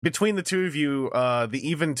between the two of you, the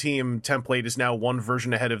even team template is now one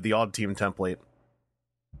version ahead of the odd team template.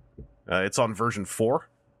 It's on version 4,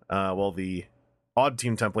 while the odd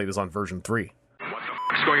team template is on version 3. What the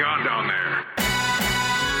f***'s going on down there?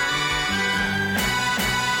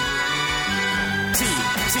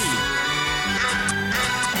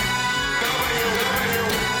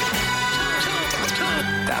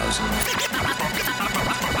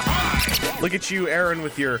 Look at you, Aaron,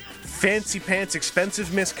 with your fancy pants expensive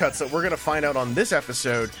miscuts that we're going to find out on this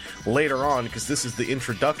episode later on, because this is the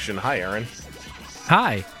introduction. Hi, Aaron.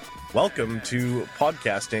 Hi. Welcome to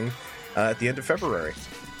podcasting at the end of February.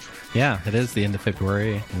 Yeah, it is the end of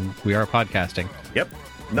February, and we are podcasting. Yep.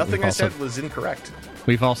 Nothing I said was incorrect.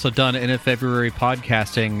 We've also done end of February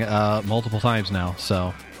podcasting multiple times now,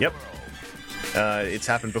 so... Yep. It's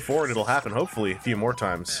happened before, and it'll happen, hopefully, a few more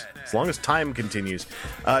times. As long as time continues.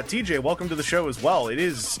 TJ, welcome to the show as well. It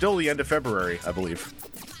is still the end of February, I believe.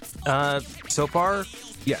 So far,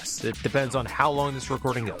 yes. It depends on how long this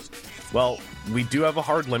recording goes. Well, we do have a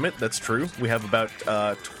hard limit, that's true. We have about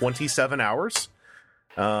 27 hours.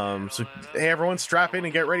 So, hey, everyone, strap in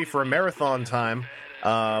and get ready for a marathon time.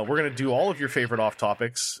 We're going to do all of your favorite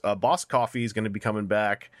off-topics. Boss Coffee is going to be coming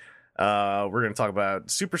back. We're going to talk about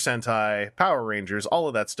Super Sentai, Power Rangers, all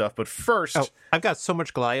of that stuff. But first... Oh, I've got so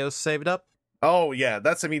much Glios saved up. Oh, yeah.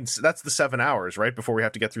 That's the 7 hours, right? Before we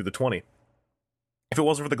have to get through the 20. If it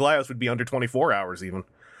wasn't for the Glios, we'd be under 24 hours even.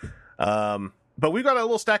 But we've got a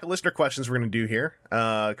little stack of listener questions we're going to do here.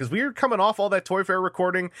 Because we're coming off all that Toy Fair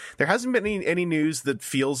recording. There hasn't been any news that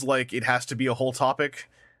feels like it has to be a whole topic.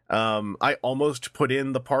 I almost put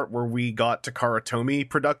in the part where we got Takara Tomy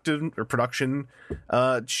production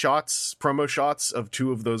promo shots of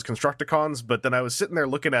two of those Constructicons, but then I was sitting there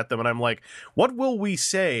looking at them and I'm like, what will we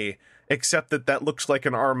say except that looks like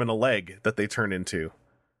an arm and a leg that they turn into?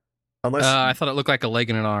 Unless I thought it looked like a leg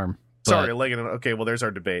and an arm. Sorry, a leg and an... Okay, well, there's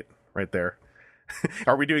our debate right there.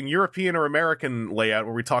 Are we doing European or American layout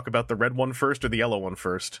where we talk about the red one first or the yellow one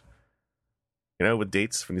first? You know, with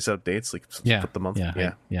dates, when you set up dates, like put the month.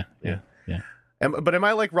 Yeah. But am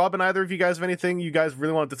I like Robin? Either of you guys have anything you guys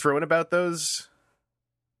really wanted to throw in about those?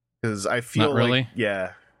 Because I feel Not really.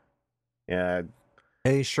 like, yeah.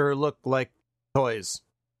 They sure look like toys.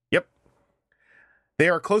 Yep. They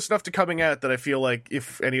are close enough to coming out that I feel like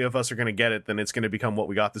if any of us are going to get it, then it's going to become what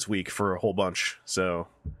we got this week for a whole bunch. So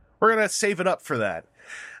we're going to save it up for that.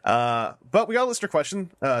 But we got a listener question,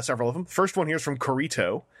 several of them. First one here is from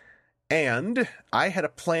Corito. And I had a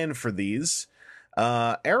plan for these.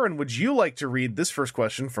 Aaron, would you like to read this first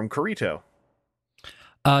question from Corito?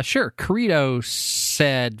 Sure. Corito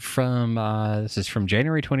said from, this is from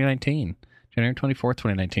January 2019, January 24th,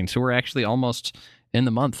 2019. So we're actually almost in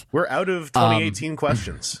the month. We're out of 2018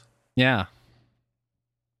 questions. Yeah.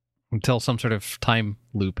 Until some sort of time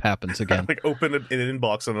loop happens again. Like open an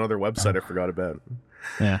inbox on another website I forgot about.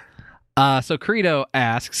 Yeah. So Corito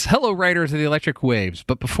asks, hello, writers of the Electric Waves.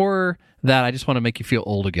 But before that, I just want to make you feel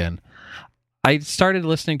old again. I started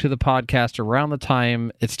listening to the podcast around the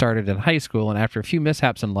time it started in high school, and after a few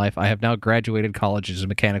mishaps in life, I have now graduated college as a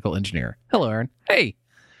mechanical engineer. Hello, Aaron. Hey.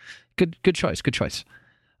 Good choice.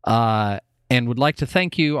 And would like to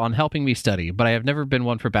thank you on helping me study, but I have never been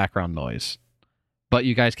one for background noise. But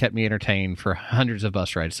you guys kept me entertained for hundreds of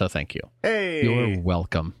bus rides, so thank you. Hey. You're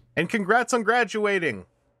welcome. And congrats on graduating.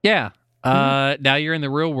 Yeah. Now you're in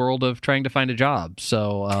the real world of trying to find a job,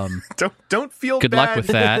 so don't feel good bad. luck with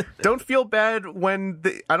that. Don't feel bad when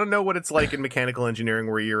I don't know what it's like in mechanical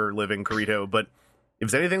engineering where you're living, Corito, but if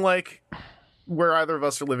it's anything like where either of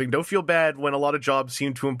us are living, don't feel bad when a lot of jobs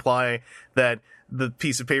seem to imply that the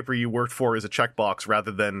piece of paper you worked for is a checkbox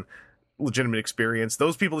rather than legitimate experience.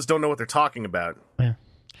 Those people just don't know what they're talking about. Yeah.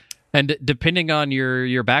 And depending on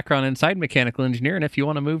your background inside mechanical engineering, if you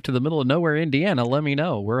want to move to the middle of nowhere, Indiana, let me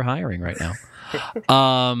know. We're hiring right now.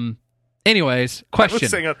 Anyways,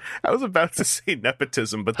 question. I was about to say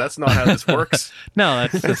nepotism, but that's not how this works. No,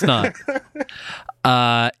 that's not.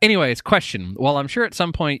 Anyways, question. Well, I'm sure at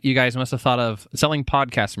some point you guys must have thought of selling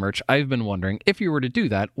podcast merch. I've been wondering, if you were to do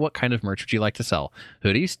that, what kind of merch would you like to sell?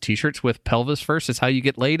 Hoodies, t-shirts with pelvis first is how you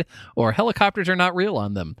get laid, or helicopters are not real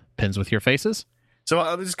on them? Pins with your faces? So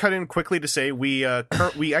I'll just cut in quickly to say we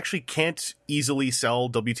actually can't easily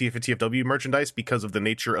sell WTF and TFW merchandise because of the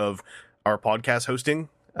nature of our podcast hosting,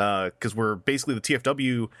 because we're basically the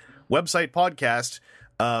TFW website podcast,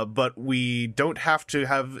 but we don't have to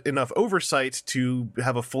have enough oversight to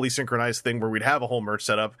have a fully synchronized thing where we'd have a whole merch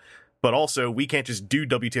setup. But also, we can't just do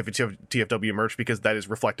WTF and TFW merch because that is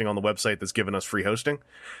reflecting on the website that's given us free hosting.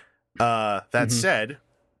 That said...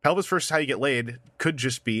 Pelvis First How You Get Laid could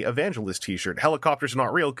just be Evangelist t-shirt. Helicopters Are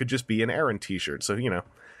Not Real could just be an Aaron t-shirt. So,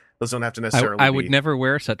 Those don't have to necessarily. I would never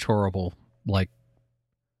wear such horrible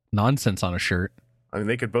nonsense on a shirt. I mean,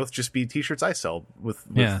 they could both just be T-shirts I sell with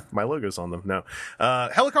my logos on them. No,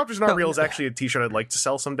 Helicopters Not Real is actually a T-shirt I'd like to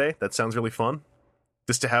sell someday. That sounds really fun.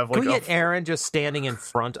 Just to have like. Can we get Aaron just standing in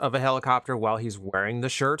front of a helicopter while he's wearing the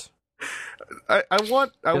shirt? I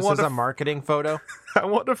want a marketing photo. I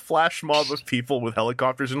want a flash mob of people with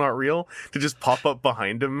Helicopters Are Not Real to just pop up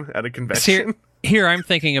behind him at a convention. Here I'm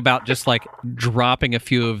thinking about just dropping a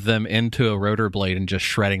few of them into a rotor blade and just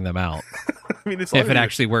shredding them out. I mean, if it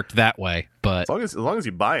actually worked that way, but as long as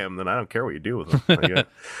you buy them, then I don't care what you do with them.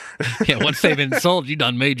 Yeah, once they've been sold, you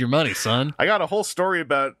done made your money, son. I got a whole story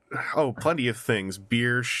about plenty of things: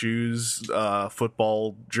 beer, shoes,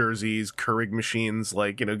 football jerseys, Keurig machines.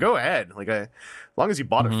 Go ahead. As long as you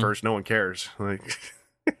bought it first, no one cares.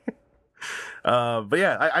 But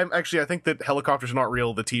yeah, I think that Helicopters Are Not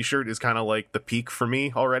Real, the T-shirt, is kind of like the peak for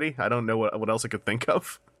me already. I don't know what else I could think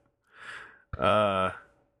of.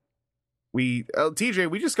 TJ,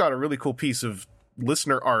 we just got a really cool piece of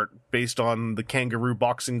listener art based on the kangaroo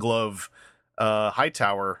boxing glove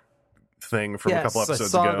Hightower thing from a couple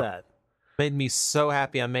episodes ago. I saw that. Made me so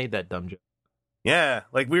happy I made that dumb joke. Yeah,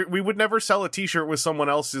 we would never sell a T-shirt with someone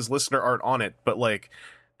else's listener art on it, but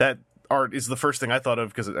that art is the first thing I thought of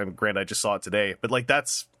because, granted, I just saw it today. But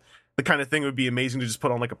that's the kind of thing that would be amazing to just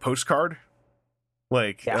put on a postcard.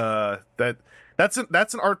 That's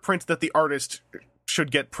an art print that the artist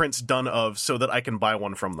should get prints done of so that I can buy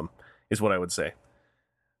one from them, is what I would say.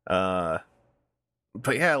 But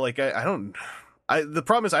yeah, the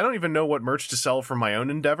problem is I don't even know what merch to sell for my own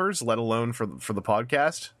endeavors, let alone for the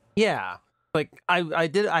podcast. Yeah. I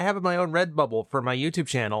have my own Redbubble for my YouTube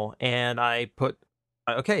channel, and I put,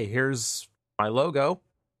 okay, here's my logo.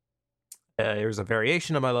 Here's a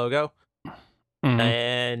variation of my logo. Mm-hmm.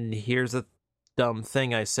 And here's a dumb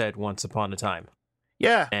thing I said once upon a time.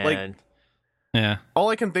 Yeah. Yeah. All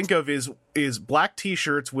I can think of is black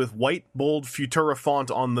T-shirts with white, bold Futura font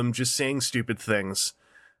on them, just saying stupid things.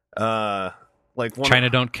 China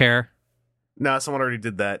don't care. No, someone already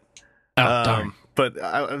did that. Oh, darn. But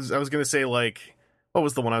I was gonna say, what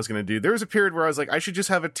was the one I was gonna do? There was a period where I was like, I should just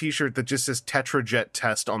have a T-shirt that just says Tetrajet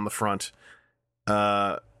Test on the front.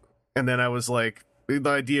 And then I was like, the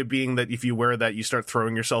idea being that if you wear that, you start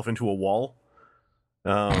throwing yourself into a wall.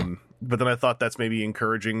 But then I thought that's maybe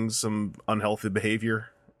encouraging some unhealthy behavior,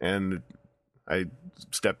 and I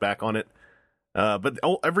stepped back on it. But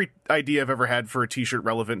every idea I've ever had for a T-shirt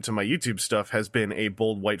relevant to my YouTube stuff has been a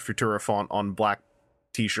bold white Futura font on black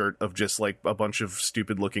T-shirt of just a bunch of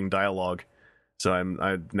stupid looking dialogue. So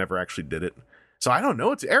I never actually did it. So I don't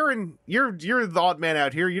know. It's Aaron. You're the odd man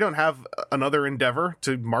out here. You don't have another endeavor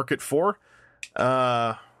to market for.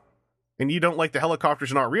 And you don't like the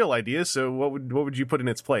Helicopters Are Not Real idea, so what would you put in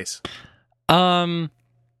its place? I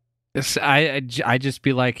just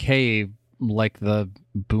be like, hey, the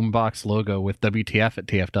Boombox logo with WTF at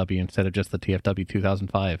TFW instead of just the TFW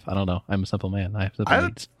 2005. I don't know. I'm a simple man. I have simple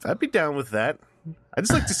needs. I'd be down with that. I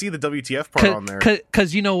just like to see the WTF part on there.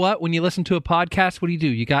 Because you know what? When you listen to a podcast, what do?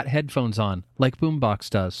 You got headphones on, like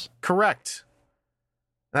Boombox does. Correct.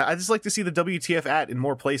 I just like to see the WTF at in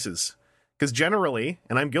more places. Because generally,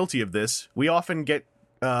 and I'm guilty of this, we often get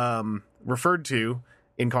referred to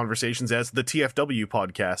in conversations as the TFW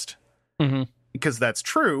podcast. Mm-hmm. Because that's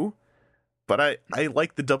true, but I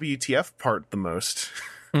like the WTF part the most.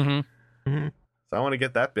 Mm-hmm. Mm-hmm. So I want to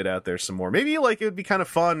get that bit out there some more. Maybe it would be kind of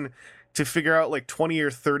fun to figure out 20 or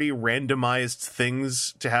 30 randomized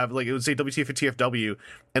things to have. It would say WTF and TFW,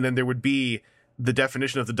 and then there would be the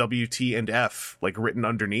definition of the WT and F written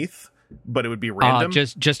underneath. But it would be random.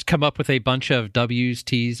 Just come up with a bunch of W's,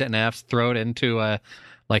 T's, and F's, throw it into an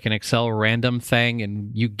Excel random thing,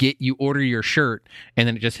 and you order your shirt, and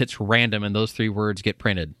then it just hits random, and those 3 words get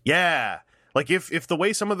printed. Yeah, if the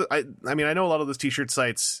way some of the I know a lot of those T-shirt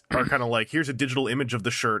sites are kind of here's a digital image of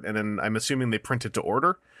the shirt, and then I'm assuming they print it to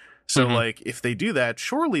order. So if they do that,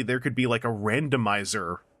 surely there could be a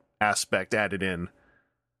randomizer aspect added in.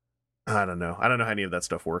 I don't know how any of that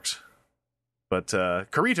stuff works. But,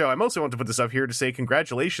 Carito, I mostly want to put this up here to say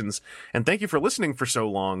congratulations and thank you for listening for so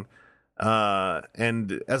long.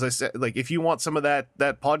 And as I said, if you want some of that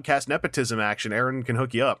podcast nepotism action, Aaron can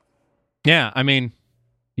hook you up. Yeah, I mean,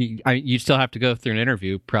 you still have to go through an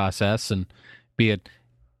interview process and be a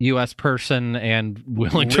U.S. person and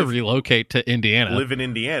willing to relocate to Indiana. Live in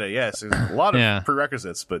Indiana, yes. There's a lot of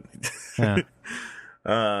prerequisites, but... Yeah.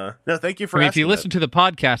 No, thank you for asking. If you listen to the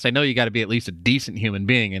podcast, I know you got to be at least a decent human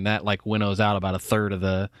being, and that winnows out about a third of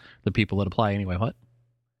the people that apply anyway. What?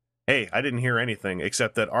 Hey, I didn't hear anything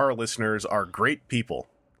except that our listeners are great people.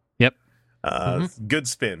 Yep. Good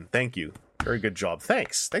spin. Thank you. Very good job.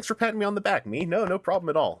 Thanks for patting me on the back, me. No problem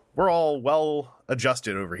at all. We're all well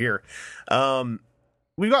adjusted over here.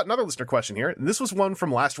 We've got another listener question here. This was one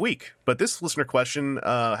from last week, but this listener question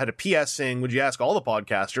had a PS saying, would you ask all the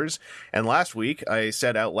podcasters? And last week, I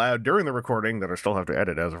said out loud during the recording, that I still have to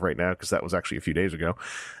edit as of right now, because that was actually a few days ago,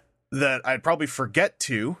 that I'd probably forget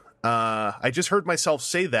to. I just heard myself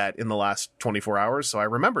say that in the last 24 hours, so I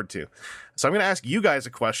remembered to. So I'm going to ask you guys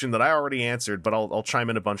a question that I already answered, but I'll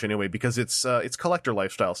chime in a bunch anyway, because it's collector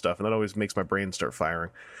lifestyle stuff, and that always makes my brain start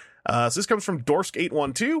firing. So this comes from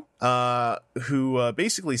Dorsk812, who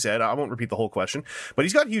basically said, I won't repeat the whole question, but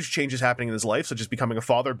he's got huge changes happening in his life, such as becoming a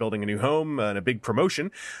father, building a new home, and a big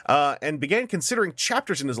promotion, and began considering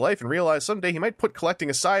chapters in his life and realized someday he might put collecting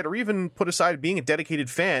aside, or even put aside being a dedicated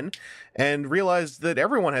fan, and realized that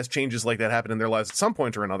everyone has changes like that happen in their lives at some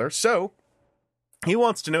point or another. So he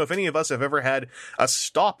wants to know if any of us have ever had a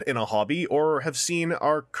stop in a hobby or have seen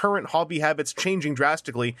our current hobby habits changing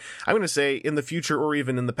drastically. I'm going to say in the future or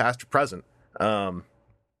even in the past or present. And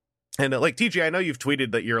like TJ, I know you've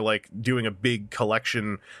tweeted that you're like doing a big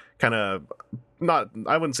collection kind of, not,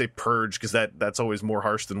 I wouldn't say purge, because that's always more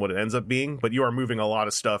harsh than what it ends up being, but you are moving a lot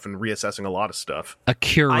of stuff and reassessing a lot of stuff. A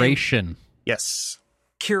curation. Yes.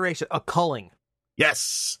 Curation, a culling.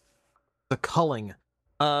 Yes. The culling.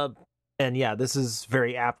 And yeah, this is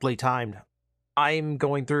very aptly timed. I'm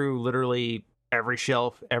going through literally every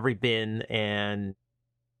shelf, every bin, and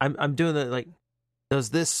I'm doing the like,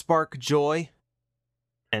 does this spark joy?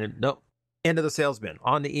 And nope, into the sales bin.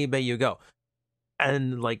 On to eBay you go.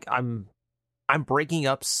 And like I'm breaking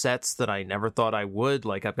up sets that I never thought I would.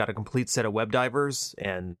 Like I've got a complete set of Web Divers,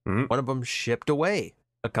 and one of them shipped away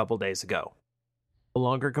a couple days ago. No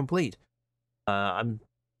longer complete. I'm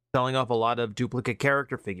selling off a lot of duplicate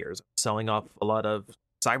character figures, selling off a lot of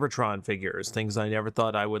Cybertron figures, things I never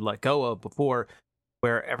thought I would let go of before,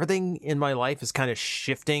 where everything in my life is kind of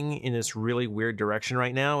shifting in this really weird direction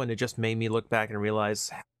right now, and it just made me look back and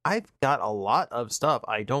realize I've got a lot of stuff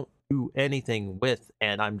I don't do anything with,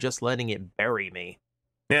 and I'm just letting it bury me.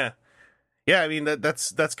 Yeah. I mean,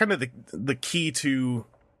 that's kind of the key to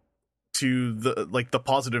the like the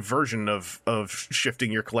positive version of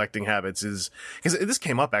shifting your collecting habits, is because this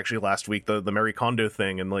came up actually last week, the Mary Kondo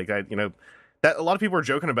thing, and like that a lot of people are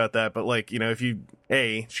joking about that, but like if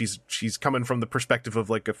she's coming from the perspective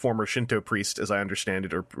of like a former Shinto priest, as I understand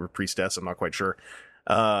it, or priestess, I'm not quite sure,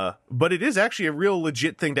 but it is actually a real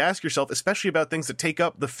legit thing to ask yourself, especially about things that take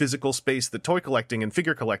up the physical space that toy collecting and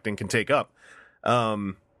figure collecting can take up.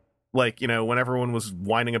 Like, when everyone was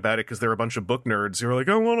whining about it because they're a bunch of book nerds who are like,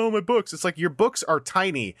 I want all my books. It's like, your books are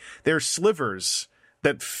tiny. They're slivers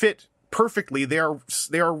that fit perfectly. They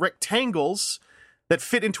are rectangles that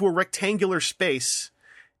fit into a rectangular space.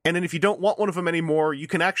 And then if you don't want one of them anymore, you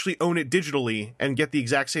can actually own it digitally and get the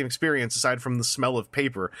exact same experience aside from the smell of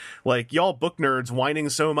paper. Like, y'all book nerds whining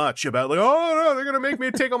so much about like, oh no, they're going to make me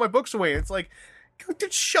take all my books away. It's like,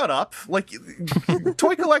 dude, shut up. Like,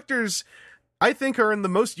 toy collectors, I think, are in the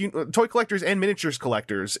most toy collectors and miniatures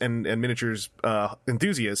collectors and miniatures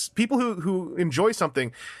enthusiasts. People who enjoy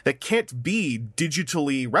something that can't be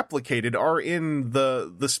digitally replicated are in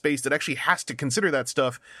the space that actually has to consider that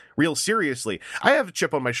stuff real seriously. I have a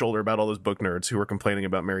chip on my shoulder about all those book nerds who are complaining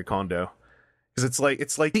about Mary Kondo, because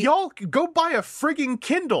it's like y'all go buy a frigging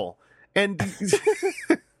Kindle and.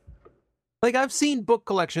 Like, I've seen book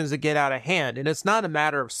collections that get out of hand, and it's not a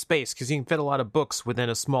matter of space, because you can fit a lot of books within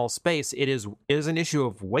a small space. It is an issue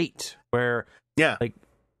of weight, where, like,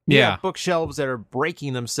 you have bookshelves that are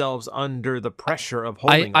breaking themselves under the pressure of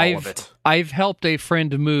holding all of it. I've helped a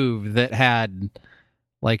friend move that had,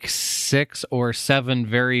 like, 6 or 7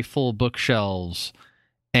 very full bookshelves,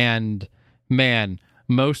 and, man,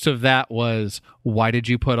 most of that was, why did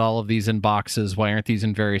you put all of these in boxes? Why aren't these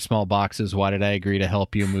in very small boxes? Why did I agree to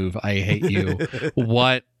help you move? I hate you.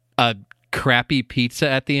 What a crappy pizza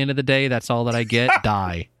at the end of the day. That's all that I get.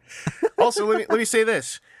 Die. Also, let me say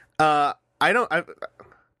this.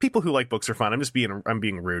 People who like books are fine. I'm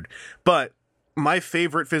being rude. But my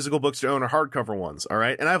favorite physical books to own are hardcover ones, all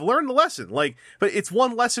right? And I've learned the lesson. Like, but it's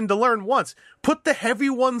one lesson to learn once. Put the heavy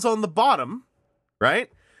ones on the bottom, right?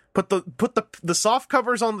 Put the soft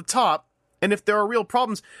covers on the top, and if there are real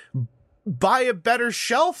problems, buy a better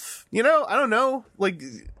shelf. I don't know. Like,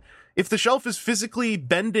 if the shelf is physically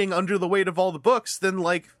bending under the weight of all the books, then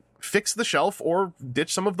like fix the shelf or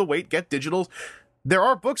ditch some of the weight, get digitals. There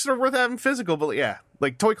are books that are worth having physical, but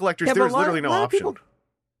like toy collectors, there's literally no option.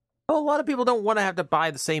 A lot of people don't want to have to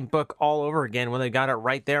buy the same book all over again when they got it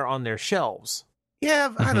right there on their shelves.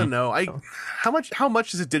 Yeah, I don't know. How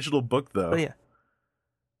much is a digital book though? Oh, yeah.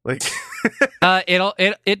 Like,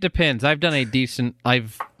 It depends.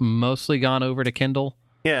 I've mostly gone over to Kindle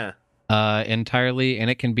Yeah. entirely, and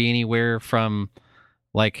it can be anywhere from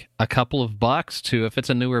like a couple of bucks to, if it's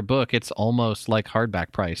a newer book, it's almost like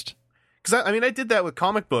hardback priced. Because I did that with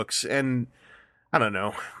comic books, and I don't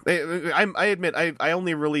know. I admit I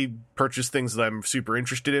only really purchase things that I'm super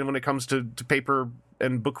interested in when it comes to paper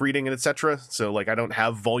and book reading and etc. So like I don't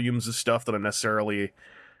have volumes of stuff that I'm necessarily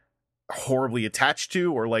horribly attached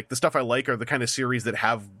to, or like the stuff I like are the kind of series that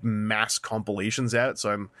have mass compilations at.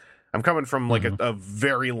 So I'm coming from like a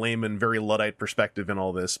very layman, very Luddite perspective in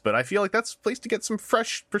all this, but I feel like that's a place to get some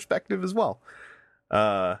fresh perspective as well.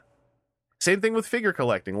 Same thing with figure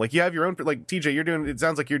collecting. Like you have your own, like TJ, you're doing. It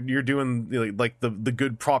sounds like you're doing like the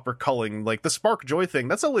good proper culling, like the Spark Joy thing.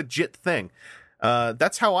 That's a legit thing.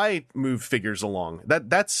 That's how I move figures along.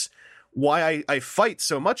 That's why I fight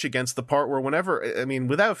so much against the part where whenever,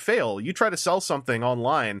 without fail, you try to sell something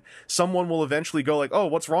online, someone will eventually go like, "Oh,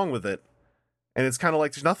 what's wrong with it?" And it's kind of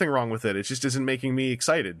like there's nothing wrong with it. It just isn't making me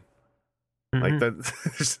excited. Mm-hmm. Like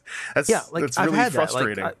that. That's I've really had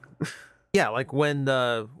frustrating. Like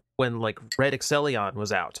when like Red Excellion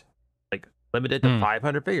was out, like limited to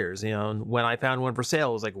 500 figures, and when I found one for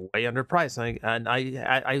sale, it was like way underpriced. And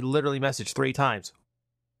I literally messaged 3 times.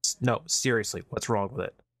 No, seriously, what's wrong with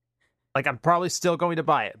it? Like, I'm probably still going to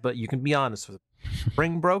buy it, but you can be honest with it.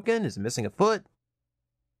 Ring broken? Is it missing a foot?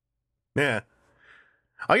 Yeah.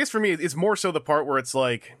 I guess for me, it's more so the part where it's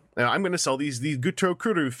like, I'm going to sell these Guto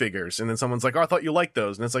Kuru figures, and then someone's like, "Oh, I thought you liked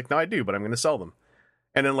those," and it's like, "No, I do, but I'm going to sell them."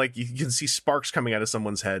 And then like you can see sparks coming out of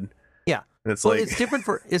someone's head. Yeah, and it's it's different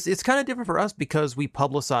it's kind of different for us because we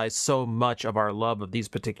publicize so much of our love of these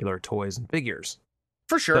particular toys and figures.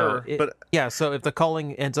 For sure, so if the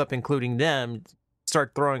culling ends up including them,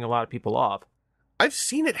 start throwing a lot of people off. I've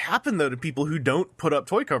seen it happen though to people who don't put up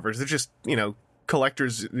toy covers. They're just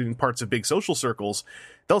collectors in parts of big social circles.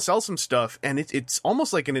 They'll sell some stuff, and it's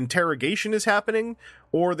almost like an interrogation is happening,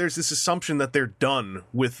 or there's this assumption that they're done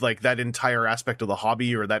with like that entire aspect of the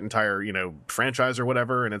hobby or that entire franchise or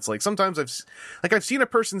whatever. And it's like sometimes I've seen a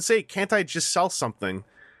person say, "Can't I just sell something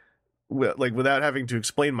without having to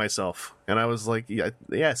explain myself?" And I was like,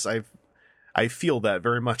 yes, I feel that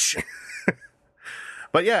very much.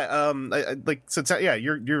 But yeah,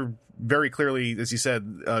 you're very clearly, as you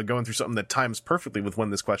said, going through something that times perfectly with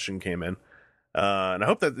when this question came in. And I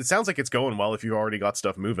hope that it sounds like it's going well if you've already got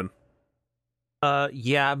stuff moving.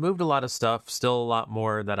 Yeah, I moved a lot of stuff. Still a lot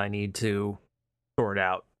more that I need to sort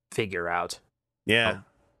out, figure out. Yeah.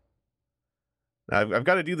 I've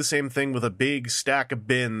got to do the same thing with a big stack of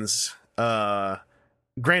bins.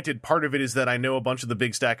 Granted, part of it is that I know a bunch of the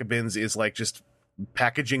big stack of bins is like just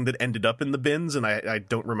packaging that ended up in the bins, and I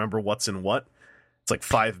don't remember what's in what. It's like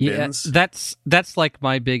 5 bins. That's like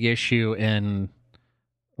my big issue in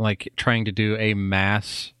like trying to do a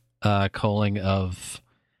mass culling of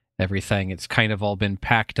everything. It's kind of all been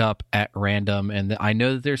packed up at random, and I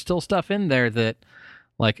know that there's still stuff in there that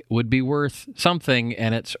like would be worth something,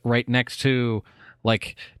 and it's right next to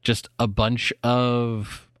like just a bunch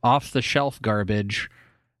of off the shelf garbage.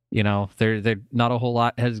 There not a whole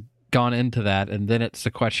lot has gone into that, and then it's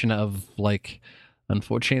the question of like,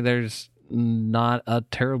 unfortunately, there's not a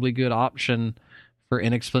terribly good option for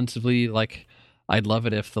inexpensively. Like, I'd love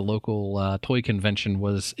it if the local toy convention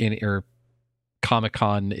was or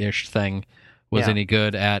Comic-Con ish thing was any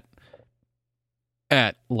good at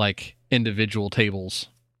like individual tables.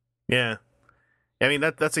 Yeah,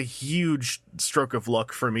 that's a huge stroke of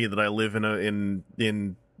luck for me that I live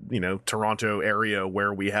in Toronto area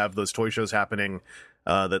where we have those toy shows happening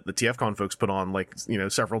that the TFCon folks put on like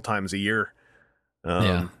several times a year.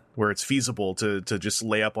 Where it's feasible to just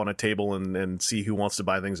lay up on a table and see who wants to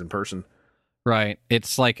buy things in person. Right.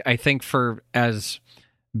 It's like, I think for as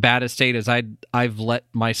bad a state as I've let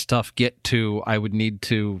my stuff get to, I would need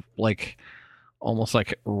to like almost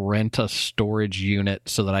like rent a storage unit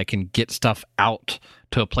so that I can get stuff out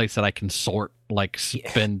to a place that I can sort, like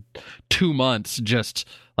spend 2 months just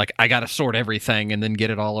like, I got to sort everything and then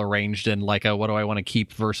get it all arranged in like what do I want to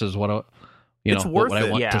keep versus what I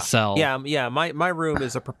want to sell. Yeah. My room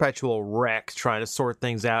is a perpetual wreck trying to sort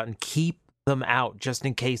things out and keep them out just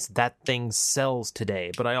in case that thing sells today.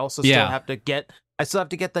 But I also still have to get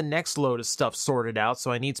the next load of stuff sorted out, so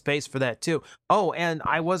I need space for that too. Oh, and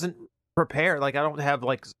I wasn't prepared. Like, I don't have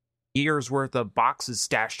like years worth of boxes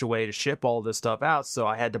stashed away to ship all this stuff out, so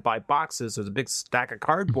I had to buy boxes. There's a big stack of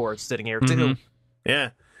cardboard sitting here too. Yeah.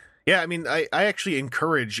 Yeah, I actually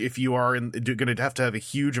encourage, if you are going to have a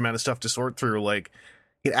huge amount of stuff to sort through, like,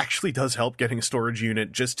 it actually does help getting a storage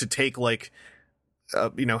unit just to take, like,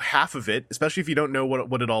 half of it, especially if you don't know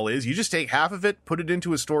what it all is, you just take half of it, put it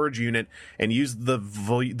into a storage unit, and use the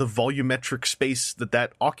volumetric space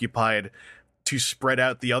that occupied to spread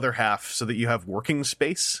out the other half so that you have working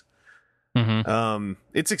space. Mm-hmm.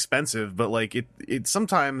 It's expensive, but like it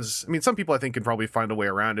sometimes, I mean, some people I think can probably find a way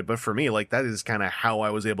around it, but for me, like that is kind of how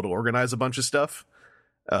I was able to organize a bunch of stuff.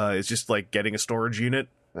 It's just like getting a storage unit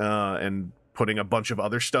and putting a bunch of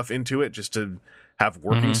other stuff into it just to have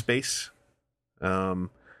working space.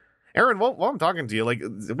 Aaron, while I'm talking to you, like,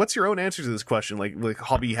 what's your own answer to this question? Like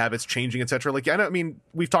hobby habits changing, etc. Like, I mean,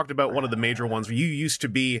 we've talked about one of the major ones where you used to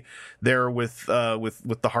be there with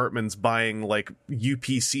the Hartmans buying like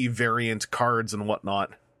UPC variant cards and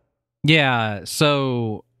whatnot. Yeah,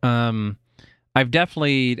 so I've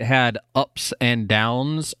definitely had ups and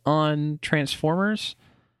downs on Transformers,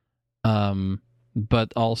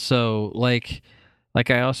 but also like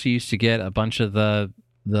I also used to get a bunch of the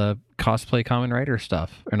cosplay Kamen Rider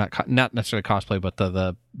stuff, or not necessarily cosplay, but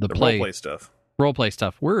the roleplay stuff. Roleplay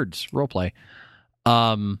stuff. Words. Roleplay.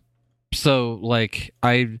 So like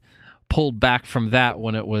I pulled back from that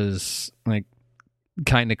when it was like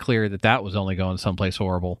kind of clear that was only going someplace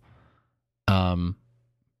horrible.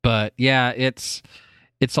 But yeah, it's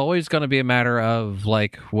always going to be a matter of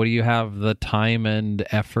like, what do you have the time and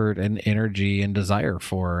effort and energy and desire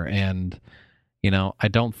for? And I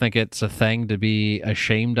don't think it's a thing to be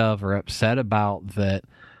ashamed of or upset about, that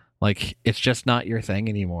like it's just not your thing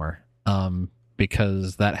anymore.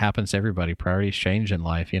 Because that happens to everybody. Priorities change in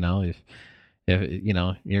life. If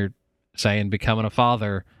you're saying becoming a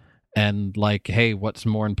father and like, hey, what's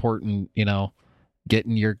more important,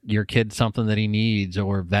 getting your kid something that he needs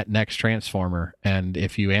or that next Transformer. And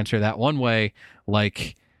if you answer that one way,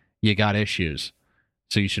 like, you got issues.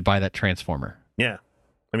 So you should buy that Transformer. Yeah.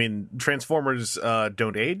 I mean, Transformers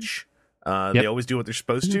don't age. Yep. They always do what they're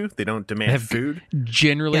supposed to. They don't demand food.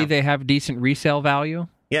 Generally, they have decent resale value.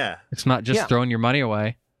 Yeah. It's not just throwing your money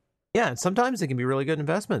away. Yeah, and sometimes they can be really good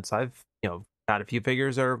investments. I've, had a few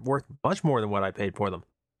figures that are worth much more than what I paid for them.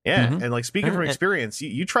 Yeah, and like speaking from experience,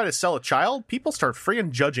 you try to sell a child, people start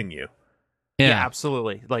friggin' judging you. Yeah,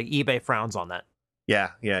 absolutely. Like eBay frowns on that.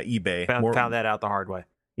 Yeah, eBay. Found that out the hard way.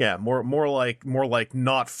 Yeah, more like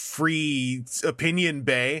not free opinion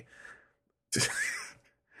bay.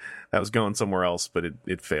 That was going somewhere else, but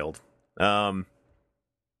it failed.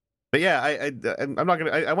 But yeah, I'm not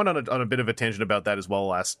gonna. I went on a bit of a tangent about that as well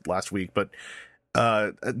last week, but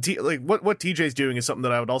like what TJ's doing is something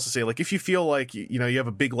that I would also say, like, if you feel like you have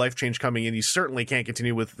a big life change coming in, you certainly can't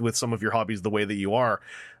continue with some of your hobbies the way that you are.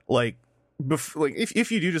 Like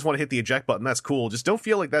if you do just want to hit the eject button, that's cool. Just don't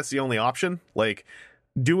feel like that's the only option. Like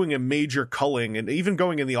doing a major culling and even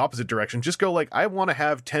going in the opposite direction, just go like, I want to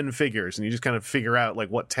have 10 figures, and you just kind of figure out like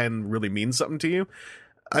what 10 really means something to you.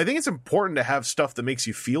 I think it's important to have stuff that makes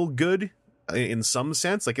you feel good in some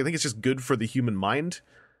sense. Like, I think it's just good for the human mind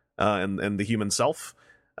and the human self.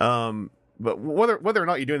 But whether or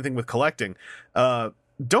not you do anything with collecting,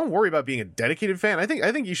 don't worry about being a dedicated fan. I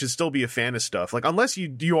think you should still be a fan of stuff. Like, unless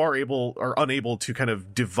you are able or unable to kind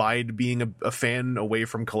of divide being a fan away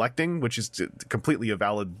from collecting, which is completely a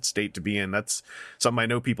valid state to be in. That's something I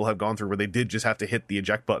know people have gone through where they did just have to hit the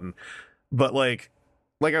eject button. But like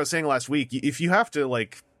I was saying last week, if you have to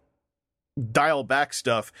like dial back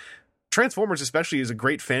stuff, Transformers especially is a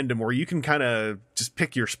great fandom where you can kind of just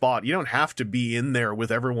pick your spot. You don't have to be in there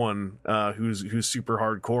with everyone who's super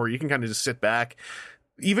hardcore. You can kind of just sit back.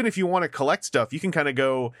 Even if you want to collect stuff, you can kind of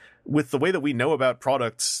go with the way that we know about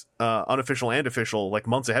products, unofficial and official, like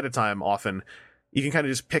months ahead of time. Often you can kind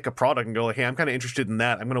of just pick a product and go like, hey, I'm kind of interested in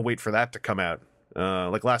that. I'm going to wait for that to come out.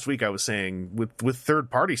 Like last week I was saying with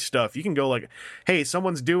third party stuff, you can go like, hey,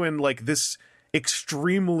 someone's doing like this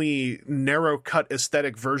extremely narrow cut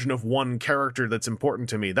aesthetic version of one character that's important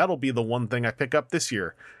to me. That'll be the one thing I pick up this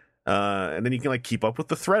year. And then you can like keep up with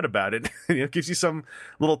the thread about it. It gives you some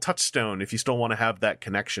little touchstone if you still want to have that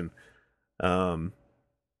connection.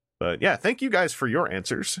 But yeah, thank you guys for your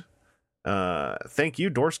answers. Thank you,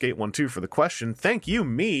 Doorskate12, for the question. Thank you,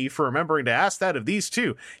 me, for remembering to ask that of these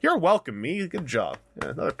two. You're welcome, me. Good job.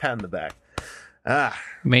 Another pat in the back.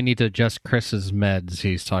 May need to adjust Chris's meds.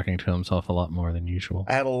 He's talking to himself a lot more than usual.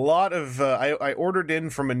 I had a lot of I ordered in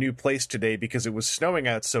from a new place today because it was snowing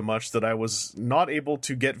out so much that I was not able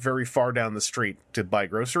to get very far down the street to buy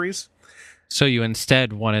groceries. So you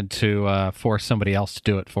instead wanted to force somebody else to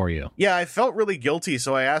do it for you. Yeah, I felt really guilty,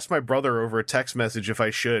 so I asked my brother over a text message if I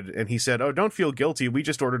should, and he said, oh, don't feel guilty, we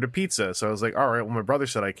just ordered a pizza. So I was like, all right, well, my brother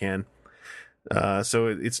said I can. So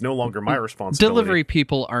it's no longer my responsibility. Delivery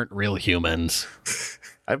people aren't real humans.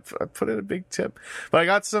 I put in a big tip. But I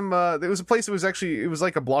got some, there was a place that it was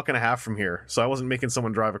like a block and a half from here, so I wasn't making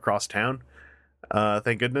someone drive across town.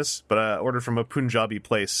 Thank goodness. But I ordered from a Punjabi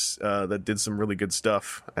place that did some really good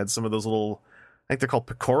stuff. I had some of those little, I think they're called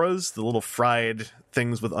pakoras, the little fried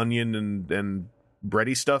things with onion and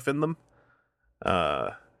bready stuff in them.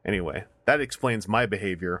 Anyway, that explains my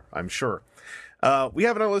behavior, I'm sure. We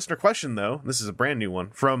have another listener question, though. This is a brand new one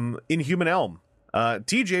from Inhuman Elm.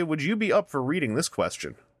 TJ, would you be up for reading this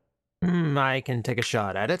question? I can take a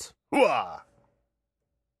shot at it. Hooah!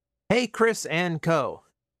 Hey, Chris and co.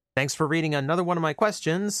 Thanks for reading another one of my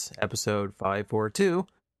questions, episode 542.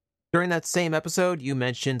 During that same episode, you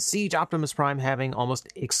mentioned Siege Optimus Prime having almost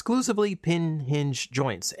exclusively pin hinge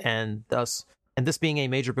joints, and this being a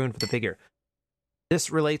major boon for the figure. This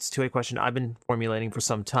relates to a question I've been formulating for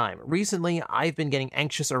some time. Recently, I've been getting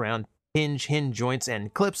anxious around hinge joints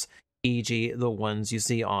and clips, e.g. the ones you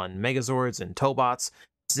see on Megazords and Tobots,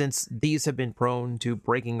 since these have been prone to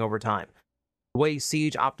breaking over time. The way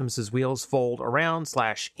Siege Optimus's wheels fold around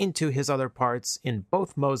 / into his other parts in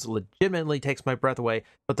both modes legitimately takes my breath away,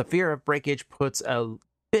 but the fear of breakage puts a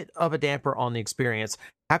bit of a damper on the experience.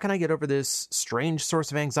 How can I get over this strange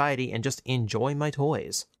source of anxiety and just enjoy my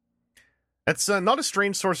toys? It's not a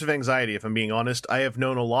strange source of anxiety, if I'm being honest. I have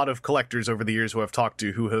known a lot of collectors over the years who I've talked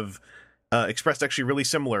to who have expressed actually really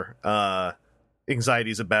similar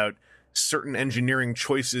anxieties about certain engineering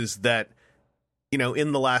choices that, you know,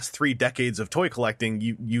 in the last 3 decades of toy collecting,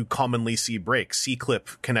 you commonly see break. C-clip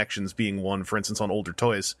connections being one, for instance, on older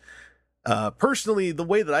toys. Personally, the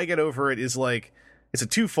way that I get over it is like, it's a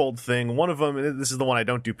twofold thing. One of them, and this is the one I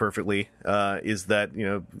don't do perfectly, is that, you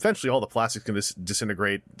know, eventually all the plastic's going to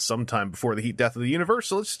disintegrate sometime before the heat death of the universe,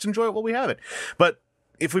 so let's just enjoy it while we have it. But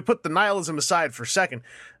if we put the nihilism aside for a second,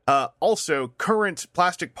 also, current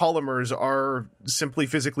plastic polymers are simply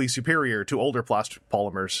physically superior to older plastic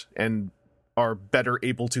polymers and are better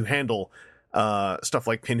able to handle stuff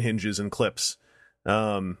like pin hinges and clips.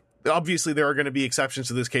 Obviously, there are going to be exceptions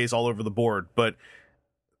to this case all over the board, but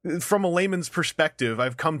from a layman's perspective,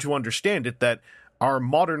 I've come to understand it that our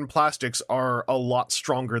modern plastics are a lot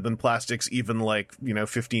stronger than plastics even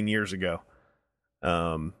 15 years ago.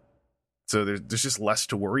 So there's just less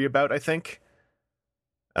to worry about, I think.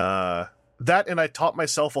 That, and I taught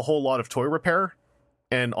myself a whole lot of toy repair,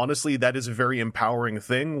 and honestly, that is a very empowering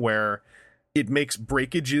thing where it makes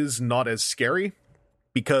breakages not as scary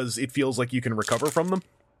because it feels like you can recover from them.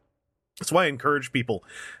 That's why I encourage people,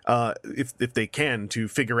 if they can, to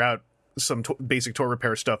figure out some basic toy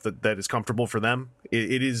repair stuff that is comfortable for them.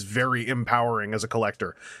 It is very empowering as a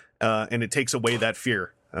collector, and it takes away that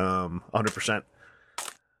fear, 100%.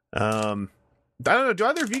 I don't know, do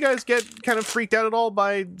either of you guys get kind of freaked out at all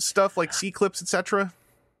by stuff like C-clips, etc.?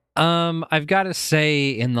 I've got to say,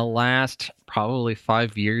 in the last probably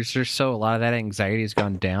 5 years or so, a lot of that anxiety has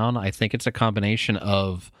gone down. I think it's a combination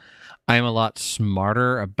of I'm a lot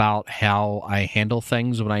smarter about how I handle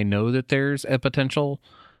things when I know that there's a potential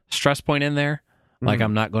stress point in there. Like,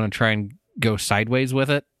 I'm not going to try and go sideways with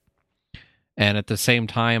it. And at the same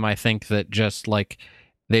time, I think that just like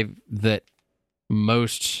that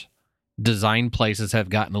most design places have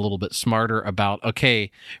gotten a little bit smarter about,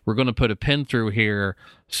 okay, we're going to put a pin through here,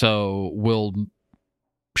 so we'll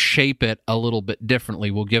shape it a little bit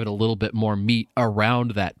differently. We'll give it a little bit more meat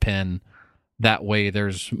around that pin. That way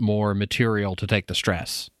there's more material to take the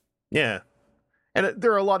stress. Yeah. And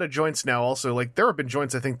there are a lot of joints now also. Like, there have been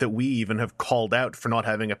joints, I think, that we even have called out for not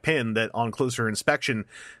having a pin that on closer inspection,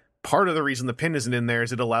 part of the reason the pin isn't in there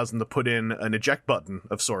is it allows them to put in an eject button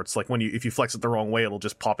of sorts. Like, if you flex it the wrong way, it'll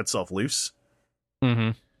just pop itself loose.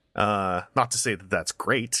 Mm-hmm. Not to say that that's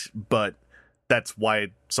great, but that's why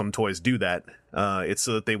some toys do that. It's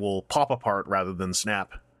so that they will pop apart rather than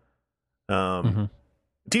snap.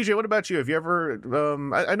 TJ, what about you? Have you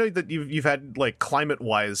ever? I know that you've had, like,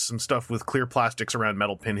 climate-wise, some stuff with clear plastics around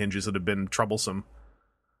metal pin hinges that have been troublesome.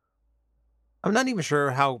 I'm not even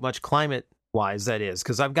sure how much climate-wise that is,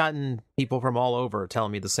 because I've gotten people from all over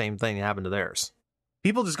telling me the same thing happened to theirs.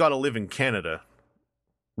 People just got to live in Canada.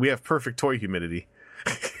 We have perfect toy humidity.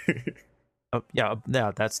 Yeah,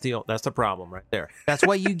 that's the problem right there. That's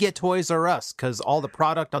why you get Toys R Us, because all the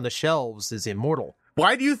product on the shelves is immortal.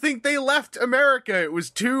 Why do you think they left America? It was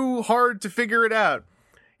too hard to figure it out.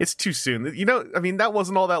 It's too soon. You know, I mean, that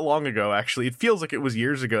wasn't all that long ago, actually. It feels like it was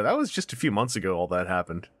years ago. That was just a few months ago all that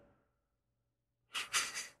happened.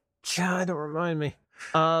 God, don't remind me.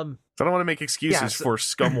 So I don't want to make excuses for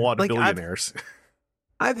scumwad billionaires.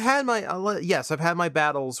 I've had my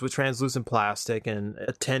battles with translucent plastic and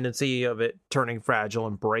a tendency of it turning fragile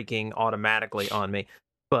and breaking automatically on me.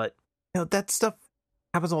 But, you know, that stuff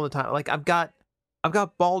happens all the time. Like, I've got I've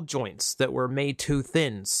got ball joints that were made too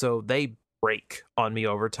thin, so they break on me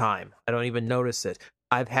over time. I don't even notice it.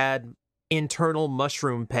 I've had internal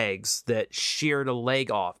mushroom pegs that sheared a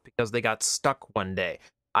leg off because they got stuck one day.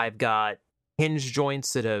 I've got hinge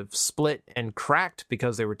joints that have split and cracked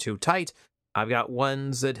because they were too tight. I've got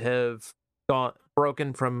ones that have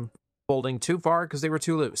broken from folding too far because they were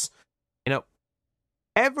too loose. You know,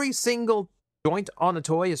 every single joint on a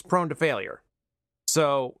toy is prone to failure.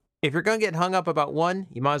 So if you're going to get hung up about one,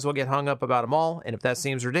 you might as well get hung up about them all. And if that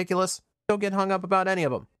seems ridiculous, don't get hung up about any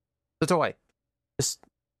of them. It's a toy. Just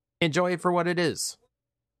enjoy it for what it is.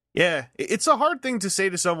 Yeah, it's a hard thing to say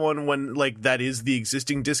to someone when, like, that is the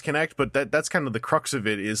existing disconnect, but that's kind of the crux of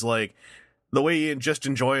it, is, like, the way you just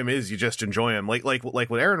enjoy them is you just enjoy them. Like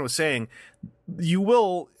what Aaron was saying, you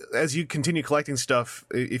will, as you continue collecting stuff,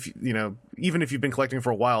 if you know, even if you've been collecting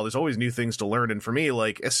for a while, there's always new things to learn. And for me,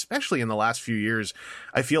 like, especially in the last few years,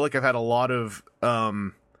 I feel like I've had a lot of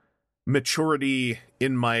maturity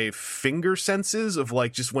in my finger senses of,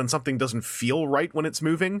 like, just when something doesn't feel right when it's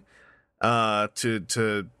moving,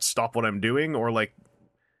 to stop what I'm doing, or, like,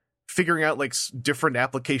 figuring out, like, different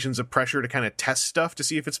applications of pressure to kind of test stuff to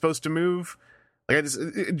see if it's supposed to move. Like,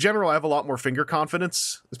 in general, I have a lot more finger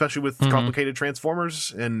confidence, especially with complicated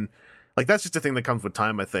transformers, and, like, that's just a thing that comes with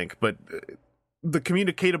time, I think. But the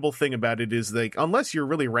communicatable thing about it is, like, unless you're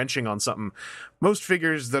really wrenching on something, most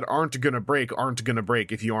figures that aren't going to break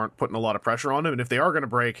if you aren't putting a lot of pressure on them, and if they are going to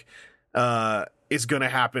break, it's going to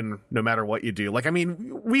happen no matter what you do. Like, I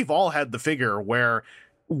mean, we've all had the figure where,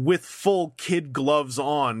 with full kid gloves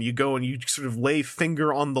on, you go and you sort of lay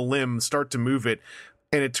finger on the limb, start to move it,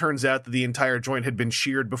 and it turns out that the entire joint had been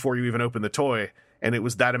sheared before you even opened the toy, and it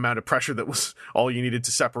was that amount of pressure that was all you needed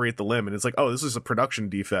to separate the limb, and it's like, oh, this is a production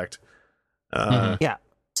defect. Yeah.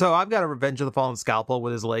 So I've got a Revenge of the Fallen Scalpel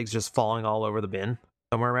with his legs just falling all over the bin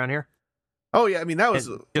somewhere around here. Oh, yeah, I mean, that was,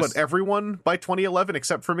 everyone by 2011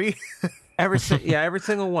 except for me? every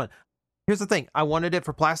single one. Here's the thing. I wanted it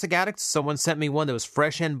for Plastic Addicts. Someone sent me one that was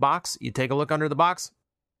fresh in box. You take a look under the box,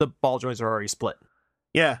 the ball joints are already split.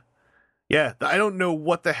 Yeah. Yeah. I don't know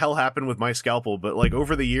what the hell happened with my scalpel, but, like,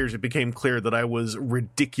 over the years, it became clear that I was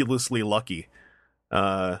ridiculously lucky.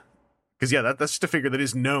 Because, yeah, that's just a figure that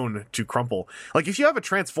is known to crumple. Like, if you have a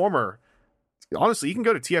Transformer, honestly, you can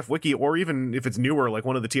go to TF Wiki, or even if it's newer, like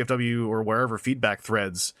one of the TFW or wherever feedback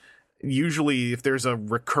threads. Usually, if there's a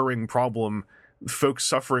recurring problem, folks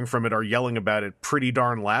suffering from it are yelling about it pretty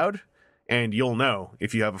darn loud, and you'll know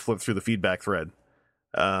if you have a flip through the feedback thread.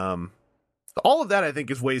 All of that, I think,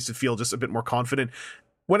 is ways to feel just a bit more confident.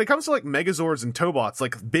 When it comes to, like, Megazords and Tobots,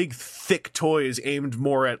 like big, thick toys aimed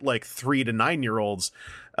more at, like, 3 to 9-year-olds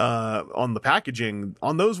on the packaging,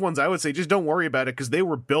 on those ones, I would say just don't worry about it, because they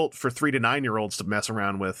were built for 3 to 9-year-olds to mess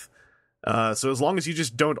around with. So as long as you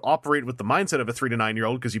just don't operate with the mindset of a 3 to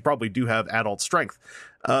 9-year-old, because you probably do have adult strength,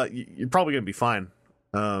 you're probably going to be fine.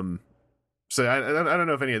 So I don't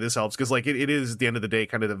know if any of this helps, because, like, it is, at the end of the day,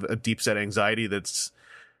 kind of a deep set anxiety that's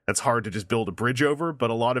hard to just build a bridge over. But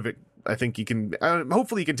a lot of it, I think you can,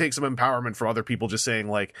 hopefully you can take some empowerment from other people just saying,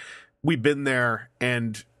 like, we've been there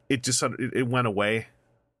and it just, it went away,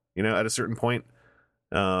 you know, at a certain point.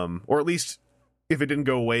 Or at least if it didn't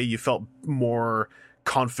go away, you felt more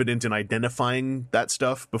confident in identifying that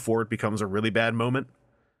stuff before it becomes a really bad moment.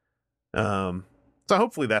 So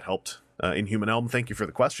hopefully that helped. Inhuman Elm, thank you for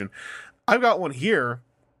the question. I've got one here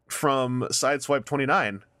from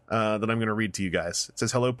Sideswipe29 that I'm going to read to you guys. It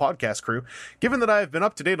says, hello, podcast crew. Given that I've been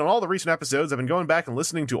up to date on all the recent episodes, I've been going back and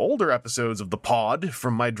listening to older episodes of the pod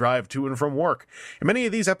from my drive to and from work. In many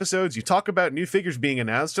of these episodes, you talk about new figures being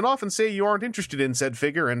announced and often say you aren't interested in said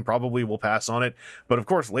figure and probably will pass on it. But of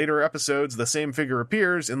course, later episodes, the same figure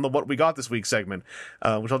appears in the What We Got This Week segment,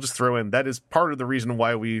 which I'll just throw in. That is part of the reason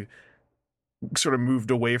why we sort of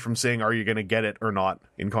moved away from saying, are you going to get it or not,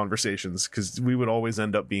 in conversations, because we would always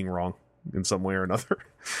end up being wrong in some way or another.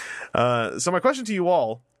 So my question to you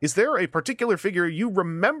all, is there a particular figure you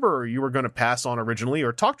remember you were going to pass on originally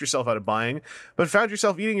or talked yourself out of buying, but found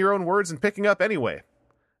yourself eating your own words and picking up anyway?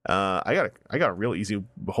 I got a real easy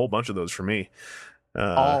whole bunch of those for me.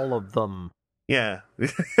 All of them. Yeah.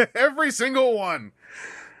 Every single one.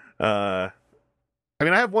 I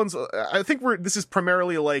mean, I have ones, I think this is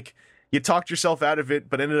primarily like, you talked yourself out of it,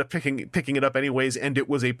 but ended up picking it up anyways, and it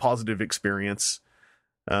was a positive experience.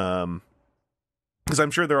 Because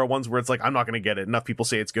I'm sure there are ones where it's like, I'm not going to get it. Enough people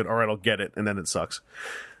say it's good. All right, I'll get it. And then it sucks.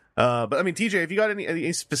 But I mean, TJ, have you got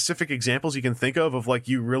any specific examples you can think of like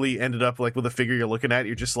you really ended up like with a figure you're looking at,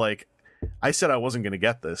 you're just like, I said I wasn't going to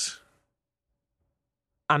get this.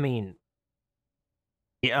 I mean,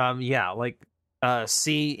 yeah, like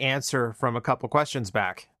C answer from a couple questions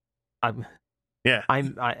back. Yeah.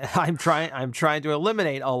 I'm trying to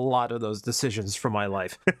eliminate a lot of those decisions from my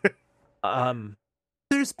life.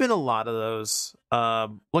 There's been a lot of those.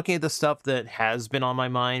 Looking at the stuff that has been on my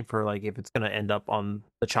mind for like if it's going to end up on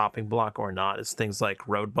the chopping block or not is things like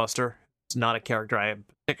Roadbuster. It's not a character I am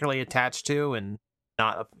particularly attached to and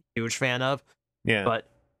not a huge fan of. Yeah. But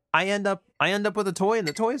I end up with a toy, and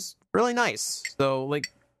the toy's really nice. So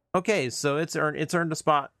like, okay, so it's earned a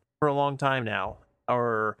spot for a long time now.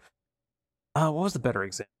 Or what was the better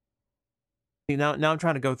example? See, now I'm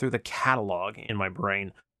trying to go through the catalog in my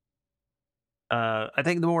brain. I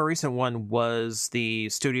think the more recent one was the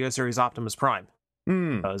Studio Series Optimus Prime.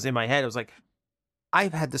 I was in my head. I was like,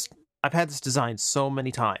 I've had this design so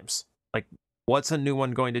many times. Like, what's a new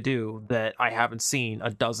one going to do that I haven't seen a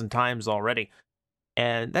dozen times already?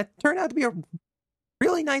 And that turned out to be a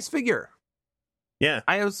really nice figure. Yeah.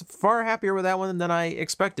 I was far happier with that one than I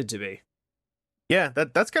expected to be. Yeah,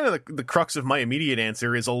 that's kind of the crux of my immediate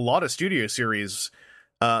answer is a lot of Studio Series.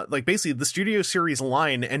 Like basically the Studio Series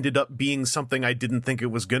line ended up being something I didn't think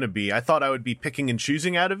it was going to be. I thought I would be picking and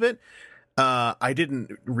choosing out of it. I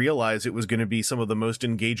didn't realize it was going to be some of the most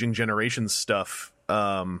engaging Generations stuff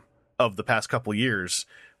of the past couple years,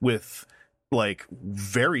 with like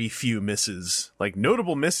very few misses, like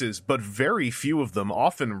notable misses, but very few of them,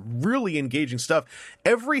 often really engaging stuff.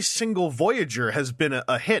 Every single Voyager has been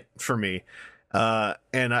a hit for me.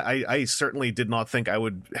 And I certainly did not think I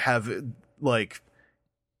would have like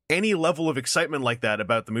any level of excitement like that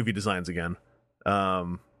about the movie designs again.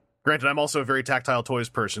 Granted, I'm also a very tactile toys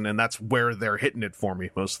person, and that's where they're hitting it for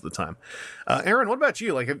me most of the time. Aaron, what about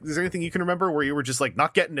you? Like, is there anything you can remember where you were just like,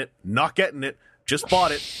 not getting it, just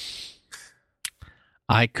bought it?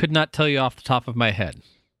 I could not tell you off the top of my head.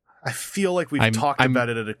 I feel like we've talked about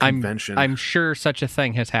it at a convention. I'm sure such a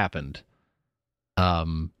thing has happened.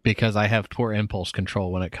 Because I have poor impulse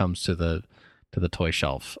control when it comes to the toy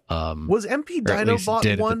shelf. Was MP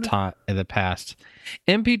Dinobot one? In the past,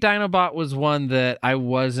 MP Dinobot was one that I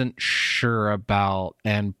wasn't sure about,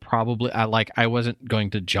 and probably I wasn't going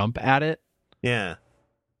to jump at it. Yeah.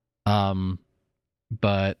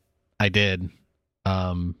 But I did.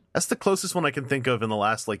 That's the closest one I can think of in the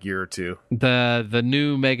last like year or two. The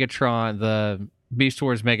new Megatron, the Beast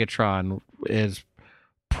Wars Megatron, is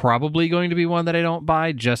probably going to be one that I don't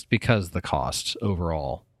buy just because the cost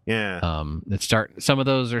overall. Yeah. Some of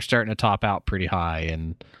those are starting to top out pretty high,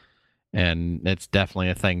 and it's definitely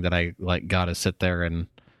a thing that I like got to sit there and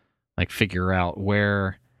like figure out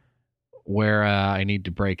where I need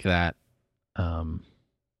to break that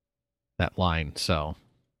line. So.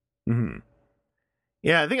 Mm-hmm.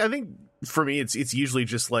 Yeah, I think for me it's usually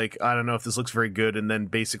just like, I don't know if this looks very good, and then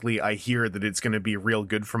basically I hear that it's going to be real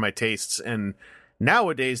good for my tastes, and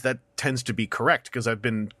nowadays that tends to be correct because I've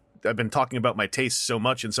been talking about my tastes so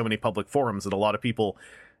much in so many public forums that a lot of people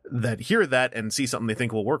that hear that and see something they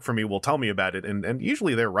think will work for me will tell me about it, and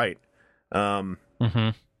usually they're right. Mm-hmm.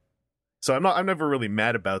 So I'm never really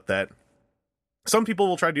mad about that. Some people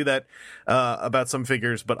will try to do that about some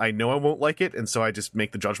figures, but I know I won't like it, and so I just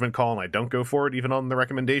make the judgment call and I don't go for it, even on the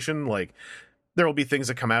recommendation. Like, there will be things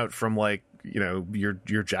that come out from like, you know, your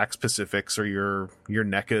Jakks Pacifics or your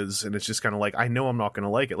NECAs, and it's just kind of like, I know I'm not going to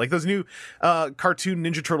like it. Like those new cartoon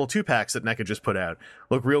Ninja Turtle 2-packs that NECA just put out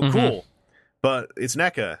look real cool, but it's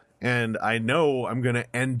NECA, and I know I'm going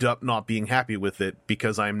to end up not being happy with it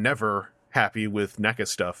because I'm never happy with NECA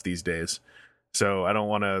stuff these days. So I don't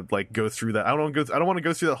want to like go through that. I don't want to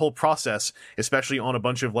go through that whole process, especially on a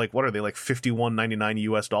bunch of like, what are they, like $51.99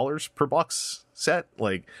 US per box set?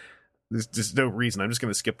 Like, there's just no reason. I'm just going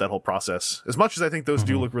to skip that whole process. As much as I think those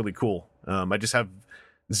do look really cool, I just have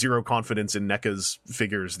zero confidence in NECA's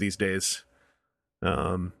figures these days.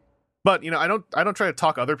 But you know, I don't try to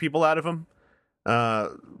talk other people out of them.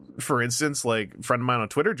 For instance, like a friend of mine on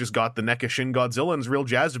Twitter just got the NECA Shin Godzilla and is real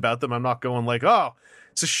jazzed about them. I'm not going like, oh,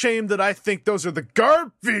 it's a shame that I think those are the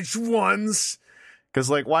garbage ones. Because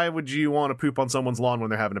like, why would you want to poop on someone's lawn when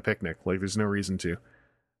they're having a picnic? Like, there's no reason to.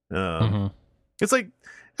 It's like,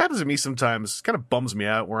 happens to me sometimes. Kind of bums me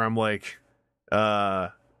out where I'm like, I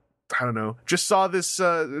don't know, just saw this,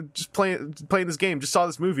 just playing this game, just saw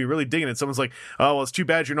this movie, really digging it. Someone's like, oh, well, it's too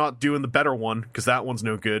bad you're not doing the better one because that one's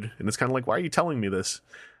no good. And it's kind of like, why are you telling me this?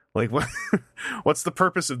 Like, what? What's the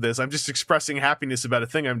purpose of this? I'm just expressing happiness about a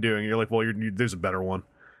thing I'm doing. You're like, well, there's a better one.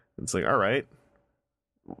 It's like, all right,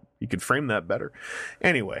 you could frame that better.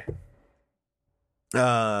 Anyway,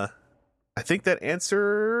 I think that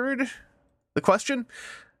answered the question.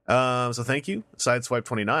 So thank you,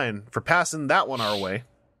 Sideswipe29, for passing that one our way.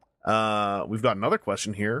 We've got another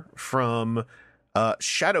question here from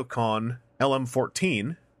ShadowCon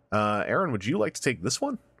LM14. Aaron, would you like to take this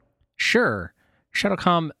one? Sure.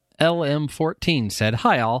 Shadowcom LM14 said,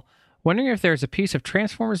 "Hi all. Wondering if there's a piece of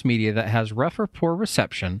Transformers media that has rough or poor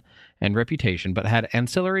reception and reputation, but had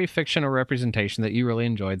ancillary fiction or representation that you really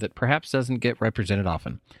enjoyed that perhaps doesn't get represented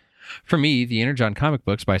often. For me, the Energon comic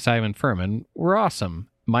books by Simon Furman were awesome.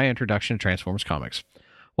 My introduction to Transformers comics.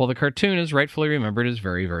 While the cartoon is rightfully remembered as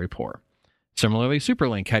very, very poor. Similarly,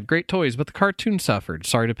 Superlink had great toys, but the cartoon suffered.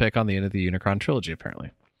 Sorry to pick on the end of the Unicron trilogy,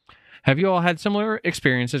 apparently. Have you all had similar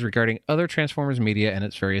experiences regarding other Transformers media and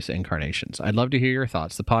its various incarnations? I'd love to hear your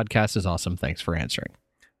thoughts. The podcast is awesome. Thanks for answering."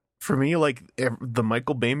 For me, like the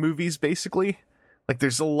Michael Bay movies, basically, like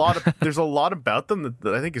there's a lot about them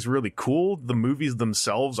that I think is really cool. The movies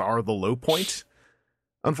themselves are the low point.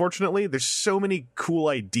 Unfortunately, there's so many cool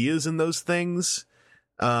ideas in those things.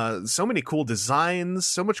 So many cool designs,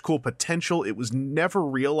 so much cool potential. It was never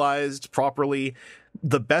realized properly.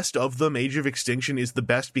 The best of them, Age of Extinction, is the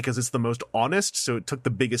best because it's the most honest, so it took the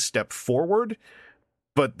biggest step forward.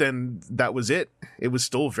 But then that was it. It was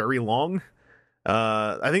still very long.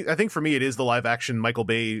 I think for me it is the live action Michael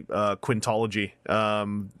Bay quintology.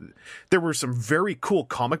 There were some very cool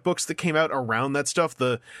comic books that came out around that stuff.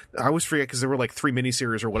 I always forget because there were like 3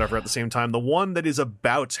 miniseries or whatever at the same time. The one that is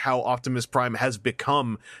about how Optimus Prime has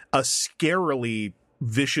become a scarily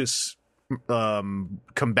vicious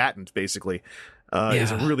combatant, basically.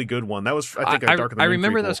 Is a really good one. That was, I think, a Dark of the Moon. I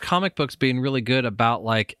remember prequel. those comic books being really good about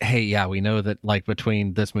like, hey, yeah, we know that like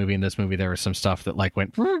between this movie and this movie there was some stuff that like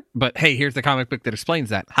went, but hey, here's the comic book that explains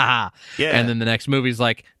that. Ha! Yeah. And then the next movie's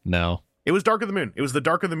like, no. It was Dark of the Moon. It was the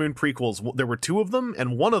Dark of the Moon prequels. There were 2 of them,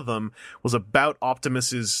 and one of them was about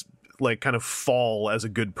Optimus's like kind of fall as a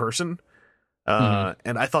good person.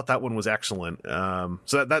 And I thought that one was excellent.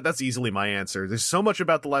 So that's easily my answer. There's so much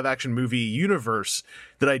about the live action movie universe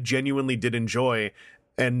that I genuinely did enjoy,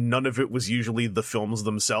 and none of it was usually the films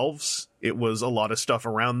themselves. It was a lot of stuff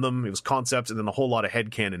around them. It was concepts and then a whole lot of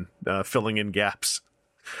headcanon filling in gaps.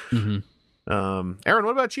 Aaron,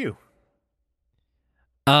 what about you?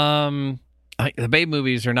 The Bay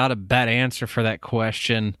movies are not a bad answer for that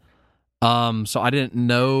question. So I didn't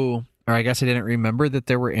know, or I guess I didn't remember that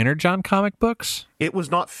there were Energon comic books. It was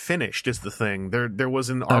not finished, is the thing. There was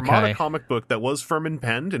an Armada comic book that was Furman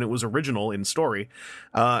penned, and it was original in story.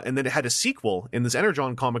 And then it had a sequel in this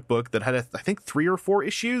Energon comic book that had, I think, 3 or 4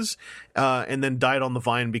 issues, and then died on the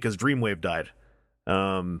vine because Dreamwave died.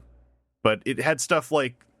 But it had stuff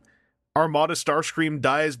like Armada Starscream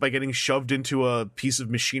dies by getting shoved into a piece of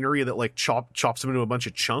machinery that like chops him into a bunch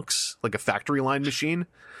of chunks, like a factory line machine.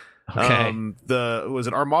 Okay. Was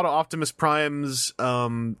it Armada Optimus Prime's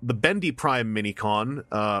the Bendy Prime Minicon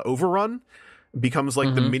Overrun becomes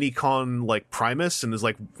like the Minicon like Primus and is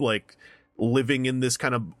like living in this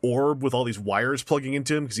kind of orb with all these wires plugging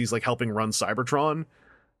into him because he's like helping run Cybertron.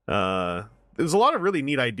 There's a lot of really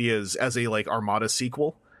neat ideas as a like Armada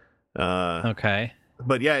sequel. Okay.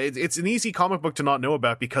 But yeah, it's an easy comic book to not know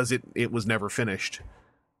about because it was never finished.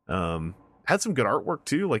 Had some good artwork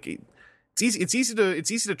too. Like it's easy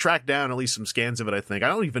to track down at least some scans of it. I think I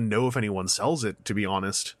don't even know if anyone sells it, to be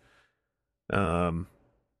honest. But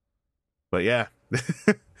yeah.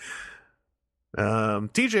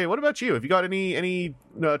 TJ, what about you? Have you got any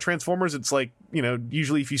Transformers? It's like, you know,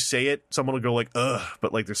 usually if you say it, someone will go like, ugh,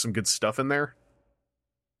 but like there's some good stuff in there.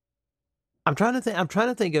 I'm trying to think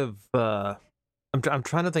of I'm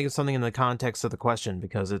trying to think of something in the context of the question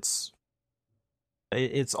because it's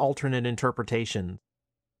alternate interpretation.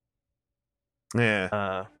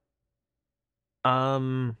 Yeah. I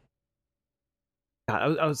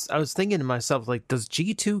was thinking to myself, like, does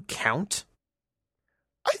G2 count?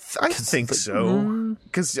 I think so.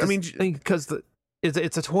 Because I mean, because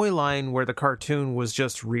it's a toy line where the cartoon was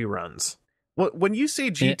just reruns. Well, when you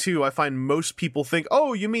say G2, I find most people think,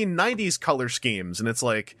 oh, you mean 90s color schemes, and it's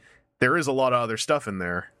like there is a lot of other stuff in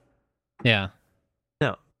there. Yeah.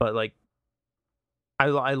 No, but like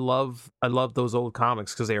I love those old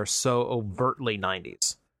comics because they are so overtly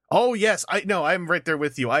 90s. Oh yes, I'm right there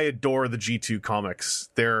with you. I adore the G2 comics.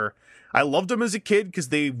 I loved them as a kid because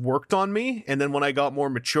they worked on me, and then when I got more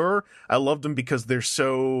mature, I loved them because they're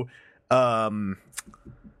so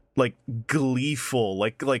like gleeful,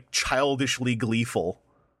 like childishly gleeful.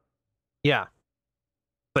 Yeah.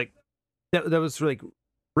 Like that was like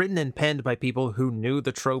written and penned by people who knew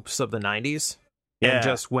the tropes of the 90s and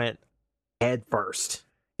just went head first.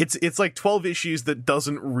 It's like 12 issues that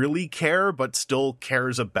doesn't really care but still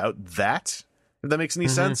cares about that, if that makes any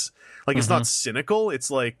sense. Like it's not cynical,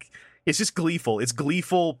 it's like it's just gleeful. It's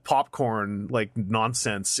gleeful popcorn like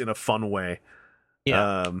nonsense in a fun way.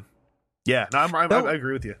 Yeah. I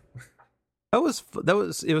agree with you. It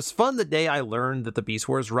was fun the day I learned that the Beast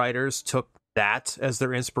Wars writers took that as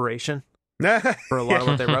their inspiration. for a lot of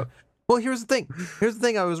what they wrote. Well, here's the thing. Here's the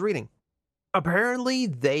thing I was reading. Apparently,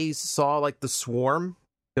 they saw like the Swarm,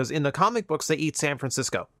 because in the comic books they eat San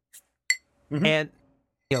Francisco, and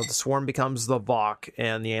the Swarm becomes the Vok,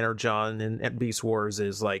 and the Energon and Beast Wars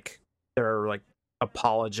is like they're like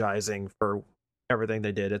apologizing for everything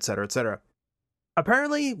they did, etc., etc.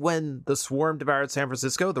 Apparently, when the Swarm devoured San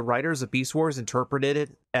Francisco, the writers of Beast Wars interpreted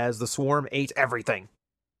it as the Swarm ate everything.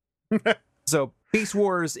 So Beast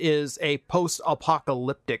Wars is a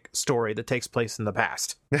post-apocalyptic story that takes place in the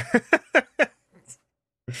past.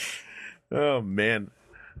 Oh man,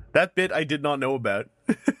 that bit I did not know about.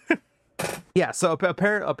 Yeah, so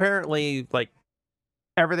apparently, like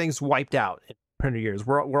everything's wiped out in 100 years.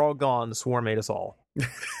 We're all gone. The Swarm ate us all.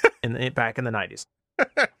 Back in the 90s.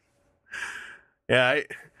 Yeah,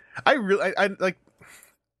 I really like.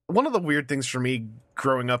 One of the weird things for me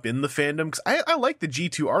growing up in the fandom, because I like the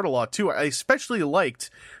G2 art a lot too. I especially liked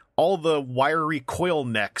all the wiry coil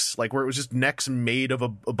necks, like where it was just necks made of a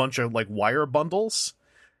bunch of like wire bundles.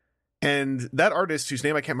 And that artist, whose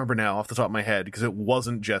name I can't remember now off the top of my head, because it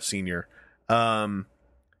wasn't Jeff Senior, got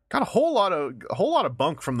a whole lot of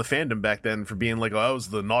bunk from the fandom back then for being like, oh, that was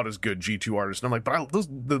the not as good G2 artist. And I'm like, but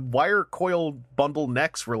the wire coil bundle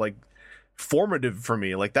necks were like formative for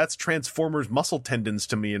me. Like that's Transformers muscle tendons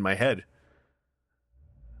to me in my head.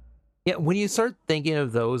 Yeah, when you start thinking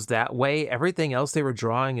of those that way, everything else they were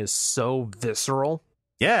drawing is so visceral.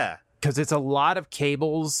 Yeah, because it's a lot of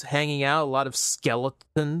cables hanging out, a lot of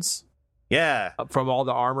skeletons. Yeah, from all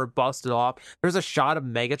the armor busted off. There's a shot of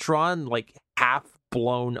Megatron like half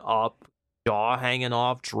blown up, jaw hanging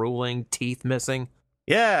off, drooling, teeth missing.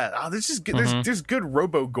 Yeah, this is good. There's good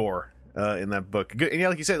Robo Gore in that book. Good, and yeah,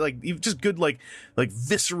 like you said, like just good like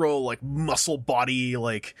visceral, like muscle body,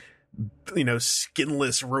 like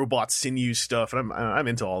skinless robot sinew stuff. And I'm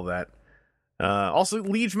into all that. Also,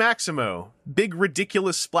 Liege Maximo, big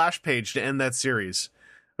ridiculous splash page to end that series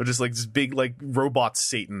of just like this big like robot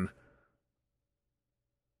Satan.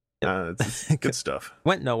 It's good stuff.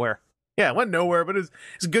 Went nowhere. Yeah, it went nowhere, but it's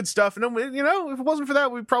good stuff. And if it wasn't for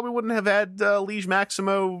that, we probably wouldn't have had Liege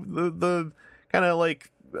Maximo, the kind of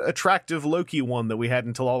like attractive Loki one that we had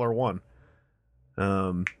until All-R-One.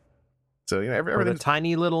 So everything. The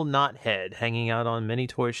tiny little knot head hanging out on many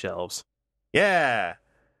toy shelves. Yeah,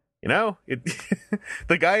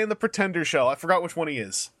 the guy in the Pretender shell. I forgot which one he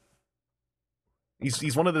is.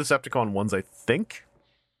 He's one of the Decepticon ones, I think.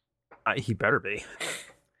 He better be.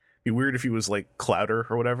 Be weird if he was like Clouder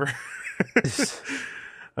or whatever.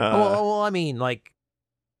 Well, I mean, like,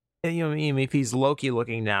 if he's Loki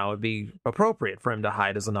looking now, it'd be appropriate for him to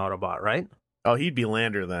hide as an Autobot, right? Oh, he'd be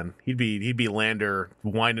Lander then. He'd be Lander,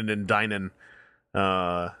 whining and dining,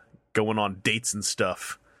 going on dates and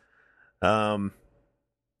stuff. But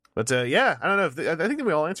yeah, I don't know. I think that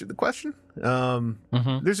we all answered the question.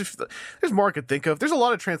 There's more I could think of. There's a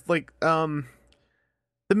lot of the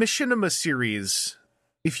Machinima series.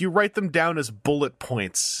 If you write them down as bullet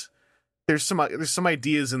points, there's some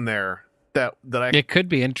ideas in there that it could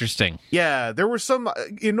be interesting. Yeah, there were some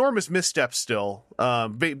enormous missteps still.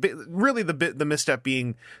 Really, the misstep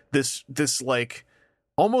being this like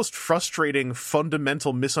almost frustrating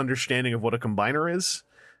fundamental misunderstanding of what a combiner is.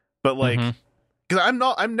 But like, because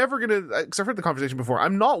I'm never gonna. Because I've heard the conversation before.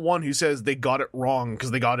 I'm not one who says they got it wrong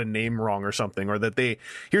because they got a name wrong or something, or that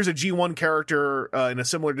here's a G1 character in a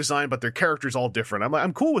similar design, but their character's all different.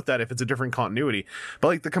 I'm cool with that if it's a different continuity. But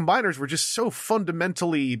like the combiners were just so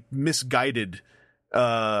fundamentally misguided,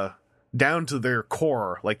 down to their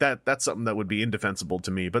core. Like that's something that would be indefensible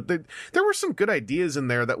to me. But there were some good ideas in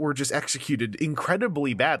there that were just executed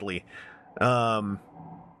incredibly badly.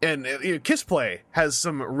 And Kissplay has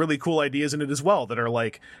some really cool ideas in it as well that are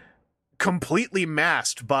like completely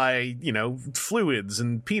masked by fluids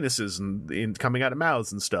and penises and coming out of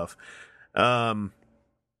mouths and stuff.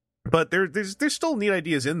 But there's still neat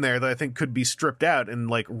ideas in there that I think could be stripped out and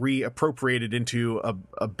like reappropriated into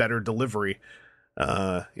a better delivery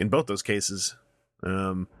in both those cases.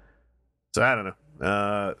 So I don't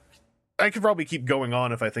know. I could probably keep going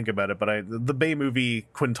on if I think about it, but the Bay movie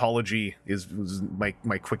quintology was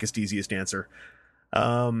my quickest, easiest answer.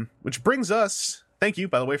 Which brings us, thank you,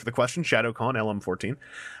 by the way, for the question, ShadowCon LM14.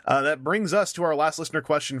 That brings us to our last listener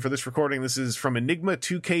question for this recording. This is from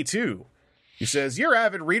Enigma2K2. He says, "You're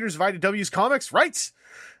avid readers of IDW's comics, right?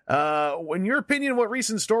 In your opinion, what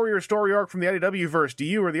recent story or story arc from the IDW verse do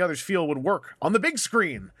you or the others feel would work on the big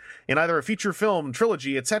screen in either a feature film,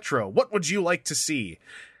 trilogy, etc.? What would you like to see?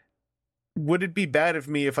 Would it be bad of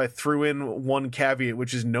me if I threw in one caveat,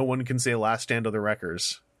 which is no one can say Last Stand of the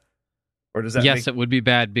Wreckers? Or does that Yes, it would be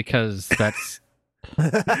bad because that's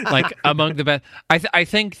Like among the best. I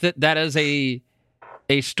think that is a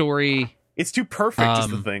story. It's too perfect is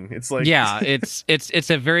the thing. It's like yeah, it's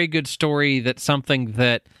a very good story. That's something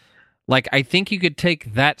that, like, I think you could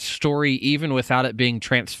take that story even without it being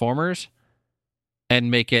Transformers and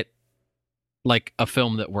make it like a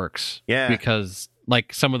film that works. Yeah. Because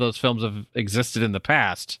like some of those films have existed in the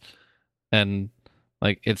past, and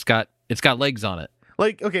like it's got legs on it.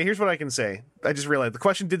 Like, okay, here's what I can say. I just realized the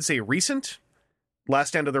question did say recent. Last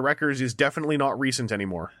Stand of the Wreckers is definitely not recent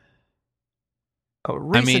anymore. Oh,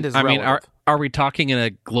 recent is relative. Are we talking in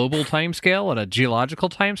a global time scale, at a geological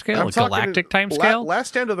time scale, a galactic time scale? Last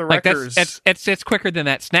Stand of the Like Wreckers. it's quicker than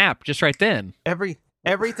that snap, just right then.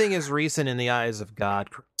 Everything is recent in the eyes of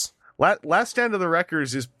God, Chris. Last Stand of the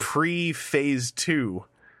Wreckers is pre-Phase 2,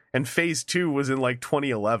 and Phase 2 was in like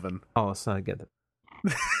 2011. Oh, it's not good.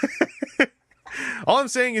 All I'm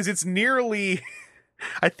saying is it's nearly...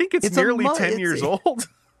 I think it's nearly 10 years old.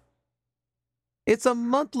 It's a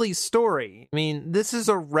monthly story. I mean, this is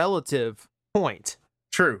a relative point.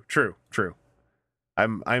 True.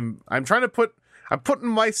 I'm trying to I'm putting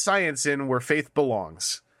my science in where faith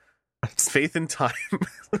belongs. Faith in time.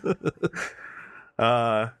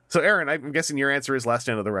 So Aaron, I'm guessing your answer is Last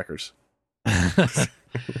Stand of the Wreckers.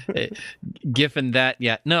 Given that,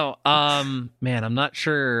 yeah. No, man, I'm not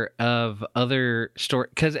sure of other story,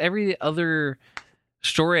 because every other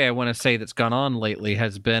story I want to say that's gone on lately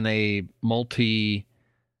has been a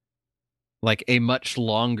much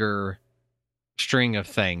longer string of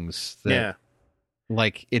things that, yeah,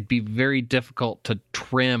 like, it'd be very difficult to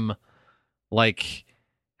trim. Like,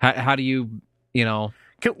 how do you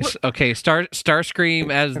okay,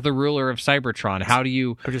 Starscream as the ruler of Cybertron, how do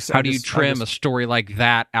you trim a story like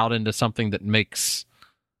that out into something that makes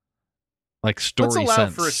like story sense? Let's allow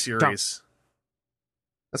for a series.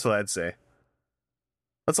 That's what I'd say.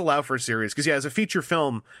 Let's allow for a series, because as a feature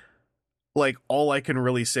film, like, all I can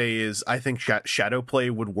really say is I think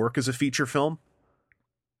Shadowplay would work as a feature film.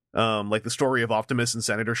 Like the story of Optimus and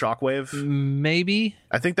Senator Shockwave. Maybe.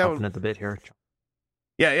 I think that would at the bit here.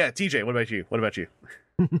 Yeah. TJ, what about you?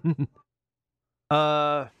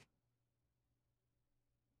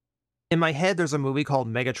 In my head, there's a movie called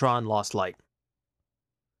Megatron: Lost Light,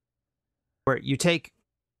 where you take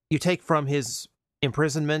from his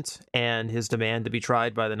imprisonment and his demand to be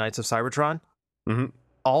tried by the Knights of Cybertron,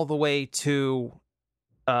 all the way to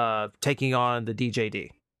taking on the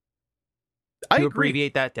DJD. I agree.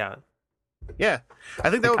 Abbreviate that down. Yeah,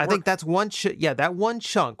 I think that would work. I think that's that one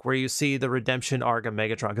chunk where you see the redemption arc of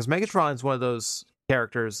Megatron, because Megatron is one of those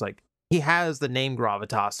characters, like, he has the name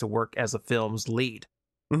gravitas to work as a film's lead,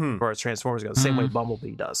 as far as Transformers go, the same way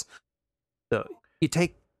Bumblebee does. So you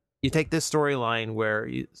take this storyline where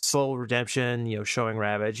soul redemption, showing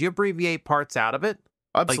Ravage, you abbreviate parts out of it.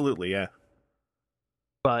 Absolutely, yeah.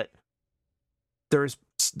 But there's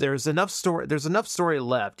enough story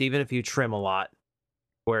left, even if you trim a lot,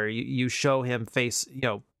 where you show him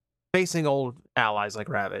facing old allies like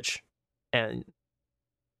Ravage and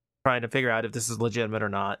trying to figure out if this is legitimate or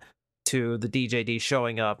not, to the DJD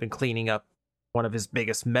showing up and cleaning up one of his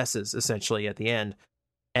biggest messes essentially at the end.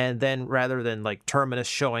 And then rather than like Terminus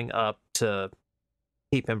showing up to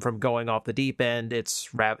keep him from going off the deep end, it's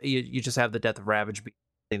you just have the death of Ravage being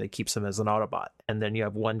the thing that keeps him as an Autobot, and then you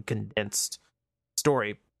have one condensed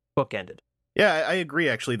story bookended. Yeah, I agree.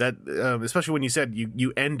 Actually, that especially when you said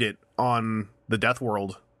you end it on the Death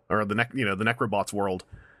World, or the Necrobots world.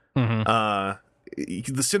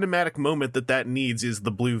 The cinematic moment that needs is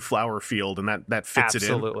the blue flower field, and that fits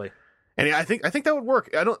Absolutely. it in. And I think that would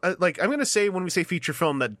work. I'm going to say, when we say feature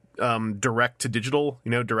film, that direct to digital,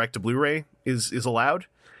 direct to Blu-ray is allowed.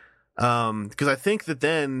 Because I think that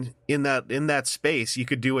then in that space you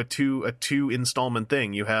could do a two installment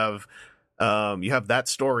thing. You have that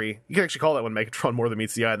story. You can actually call that one Megatron More Than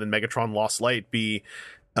Meets the Eye, and then Megatron Lost Light be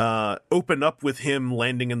open up with him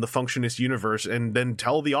landing in the Functionist universe, and then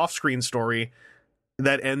tell the off-screen story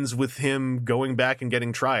that ends with him going back and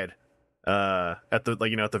getting tried at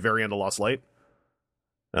the very end of Lost Light.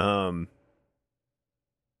 I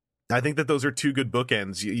think that those are two good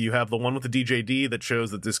bookends. You have the one with the DJD that shows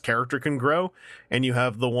that this character can grow, and you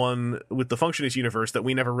have the one with the Functionist universe that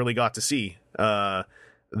we never really got to see,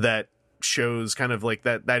 that shows kind of like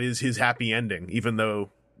that is his happy ending, even though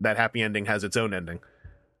that happy ending has its own ending.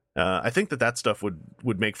 I think that stuff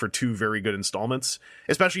would make for two very good installments,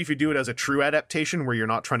 especially if you do it as a true adaptation where you're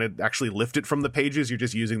not trying to actually lift it from the pages. You're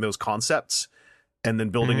just using those concepts and then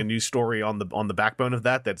building a new story on the backbone of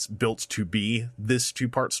that's built to be this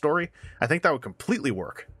 2-part story. I think that would completely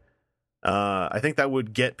work. I think that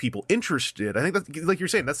would get people interested. I think that, like you're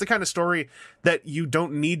saying, that's the kind of story that you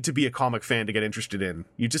don't need to be a comic fan to get interested in.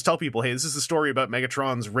 You just tell people, hey, this is a story about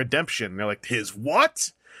Megatron's redemption. And they're like, his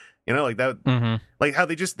what? You know, like that, like how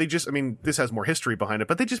they just, I mean, this has more history behind it,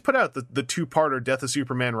 but they just put out the 2-parter Death of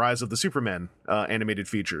Superman, Rise of the Superman animated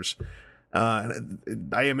features.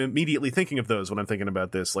 And I am immediately thinking of those when I'm thinking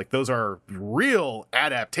about this. Like, those are real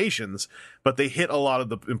adaptations, but they hit a lot of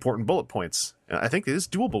the important bullet points. I think it is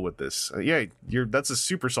doable with this. That's a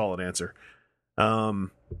super solid answer.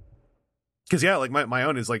 Because yeah, like my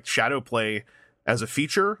own is like Shadowplay as a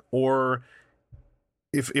feature, or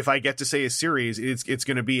if I get to say a series, it's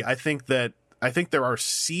going to be. I think there are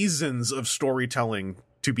seasons of storytelling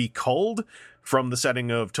to be culled from the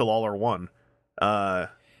setting of Till All Are One.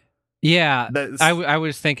 Yeah, I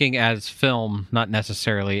was thinking as film, not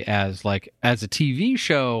necessarily as a TV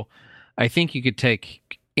show. I think you could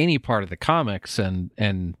take any part of the comics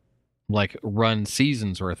and like run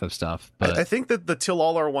seasons worth of stuff. But I think that the Till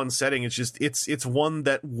All Are One setting is just it's one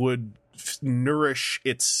that would nourish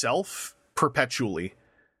itself perpetually,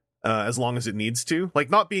 as long as it needs to. Like,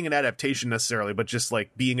 not being an adaptation necessarily, but just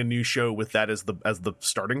like being a new show with that as the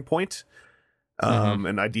starting point.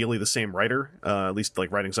 And ideally the same writer, at least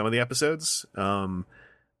like writing some of the episodes.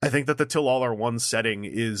 I think that the Till All Are One setting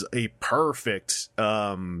is a perfect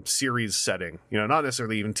series setting. You know, not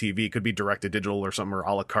necessarily even TV. It could be direct to digital or something, or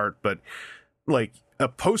a la carte, but like a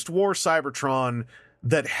post-war Cybertron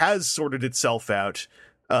that has sorted itself out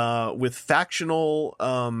with factional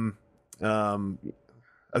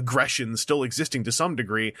aggression still existing to some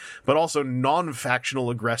degree, but also non-factional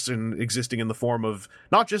aggression existing in the form of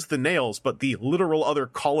not just the Nails, but the literal other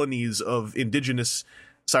colonies of indigenous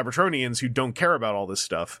Cybertronians who don't care about all this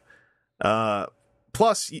stuff.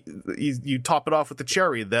 Plus, you top it off with the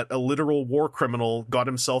cherry that a literal war criminal got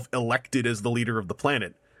himself elected as the leader of the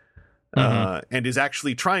planet. And is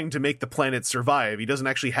actually trying to make the planet survive. He doesn't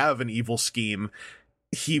actually have an evil scheme.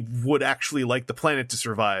 He would actually like the planet to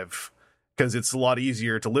survive, because it's a lot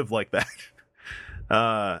easier to live like that.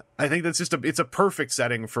 I think that's just it's a perfect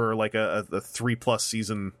setting for like a 3+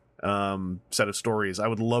 season set of stories. I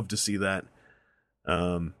would love to see that.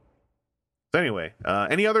 So anyway,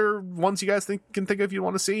 any other ones you guys can think of you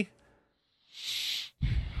want to see?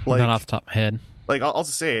 Like, not off the top of my head. Like, I'll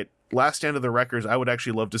just say it. Last Stand of the Wreckers, I would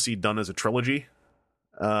actually love to see done as a trilogy.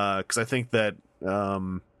 Because I think that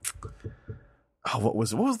what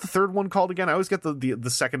was the third one called again? I always get the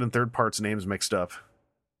second and third parts names mixed up.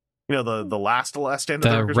 You know, the last Stand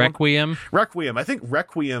of the Wreckers Requiem? Requiem. I think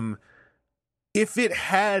Requiem, if it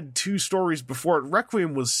had 2 stories before it,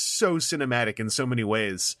 Requiem was so cinematic in so many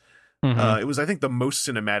ways. It was, I think, the most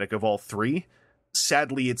cinematic of all 3.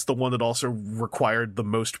 Sadly, it's the one that also required the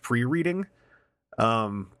most pre-reading.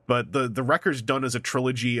 But the Wreckers done as a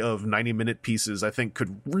trilogy of 90-minute pieces, I think,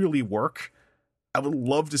 could really work. I would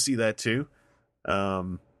love to see that too.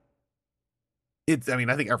 I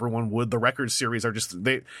think everyone would. The Wreckers series are just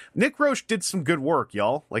Nick Roche did some good work,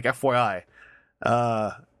 y'all. Like, FYI.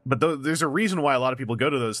 But there's a reason why a lot of people go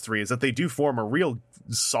to those 3 is that they do form a real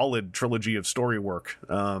solid trilogy of story work.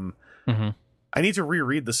 I need to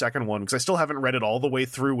reread the second one because I still haven't read it all the way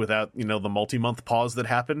through without, the multi-month pause that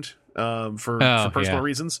happened for personal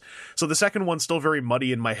reasons. So the second one's still very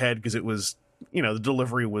muddy in my head because it was, the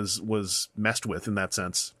delivery was messed with in that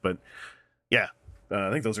sense. But yeah, I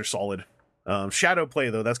think those are solid.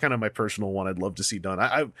 Shadowplay, though, that's kind of my personal one I'd love to see done.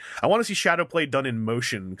 I want to see Shadowplay done in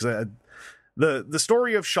motion because the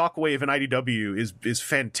story of Shockwave and IDW is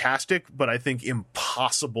fantastic, but I think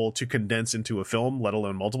impossible to condense into a film, let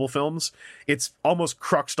alone multiple films. It's almost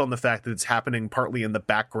cruxed on the fact that it's happening partly in the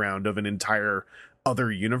background of an entire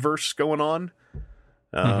other universe going on.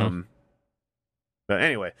 But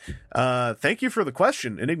anyway, thank you for the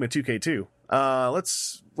question, Enigma 2K2.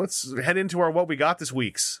 Let's head into our what we got this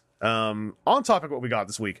week's. On topic what we got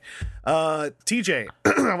this week. TJ,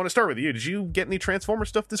 I want to start with you. Did you get any Transformer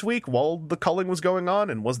stuff this week while the culling was going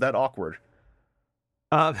on, and was that awkward?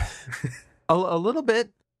 A little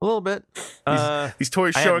bit. These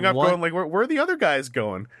toys showing up going like, where are the other guys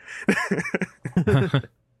going?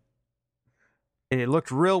 It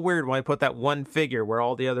looked real weird when I put that one figure where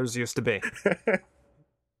all the others used to be.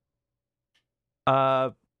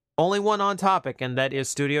 Only one on topic, and that is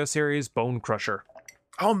Studio Series Bone Crusher.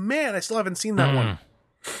 Oh man, I still haven't seen that one.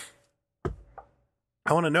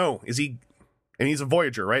 I want to know, is he? And he's a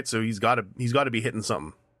Voyager, right? So he's got to be hitting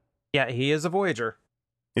something. Yeah, he is a Voyager.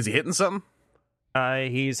 Is he hitting something?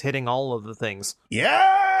 He's hitting all of the things.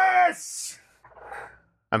 Yes,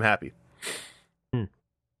 I'm happy.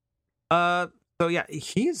 So yeah,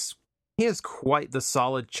 he is quite the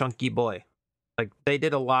solid chunky boy. Like they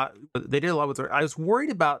did a lot. They did a lot with. I was worried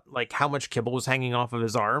about like how much kibble was hanging off of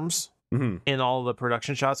his arms Hmm. in all the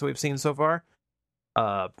production shots that we've seen so far.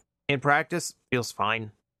 In practice, feels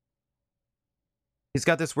fine. He's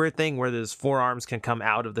got this weird thing where his forearms can come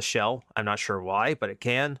out of the shell. I'm not sure why, but it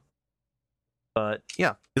can. But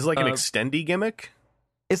yeah, Is it like an extendy gimmick?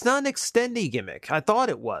 it's not an extendy gimmick. I thought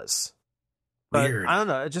it was. But Weird. I don't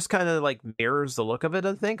know. It just kind of like mirrors the look of it,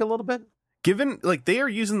 I think, a little bit. Given, like, they are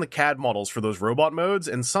using the CAD models for those robot modes,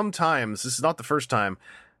 and sometimes, this is not the first time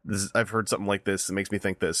I've heard something like this that makes me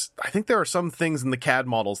think this. I think there are some things in the CAD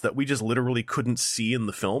models that we just literally couldn't see in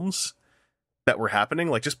the films that were happening,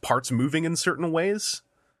 like just parts moving in certain ways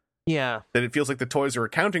Yeah. that it feels like the toys are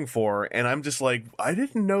accounting for, and I'm just like, I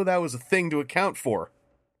didn't know that was a thing to account for.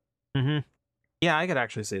 Mm-hmm. Yeah, I could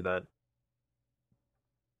actually see that.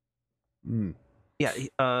 Mm. Yeah.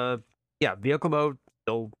 Yeah. Vehicle mode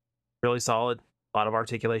still really solid. A lot of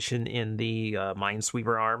articulation in the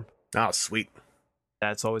Minesweeper arm. Oh, sweet.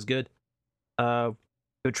 That's always good.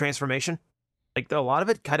 Good transformation. Like a lot of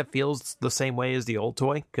it kind of feels the same way as the old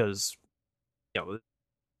toy because you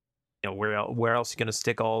know where else are you gonna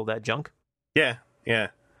stick all that junk? Yeah.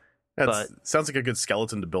 Sounds like a good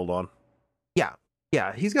skeleton to build on.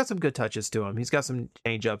 Yeah, he's got some good touches to him. He's got some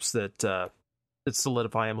change ups that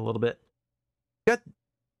solidify him a little bit. Got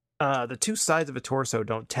the two sides of a torso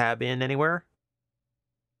don't tab in anywhere,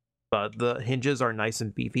 but the hinges are nice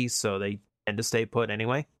and beefy, so they tend to stay put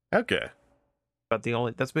anyway. Okay. But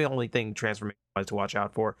that's the only thing transformation wise to watch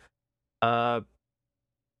out for.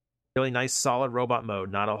 Really nice solid robot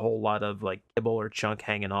mode. Not a whole lot of like kibble or chunk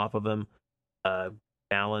hanging off of him.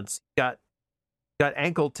 Balance. Got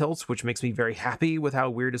ankle tilts, which makes me very happy with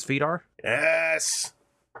how weird his feet are. Yes.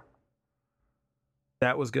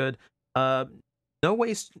 That was good. No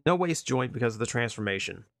waist joint because of the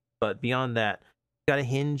transformation. But beyond that, got a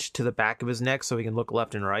hinge to the back of his neck so he can look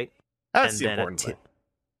left and right. That's And the then important thing.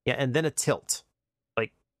 Yeah, and then a tilt,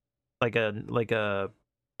 like a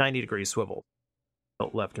 90-degree swivel,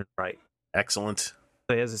 tilt left and right. Excellent. So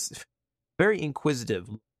he has this very inquisitive,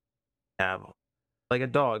 like a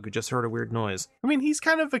dog who just heard a weird noise. I mean, he's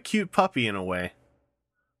kind of a cute puppy in a way.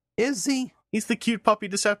 Is he? He's the cute puppy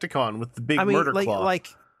Decepticon with the big I mean, murder claw.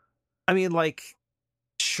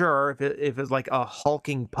 Sure, if it's like a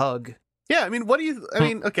hulking pug. Yeah, I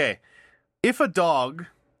mean, okay. If a dog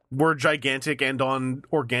were gigantic and on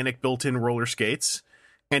organic built-in roller skates,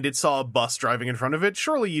 and it saw a bus driving in front of it,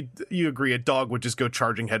 surely you agree a dog would just go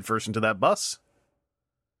charging headfirst into that bus.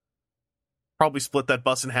 Probably split that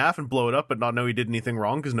bus in half and blow it up, but not know he did anything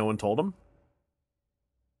wrong because no one told him.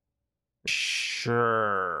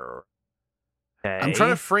 Sure. Okay. I'm trying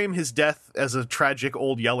to frame his death as a tragic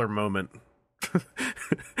old Yeller moment.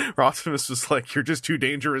 Where Optimus was like, "You're just too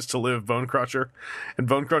dangerous to live, Bone Crusher." And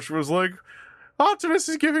Bone Crusher was like, "Optimus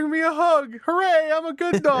is giving me a hug. Hooray, I'm a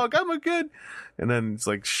good dog. I'm a good..." And then it's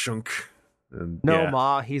like, shunk. And, No, yeah.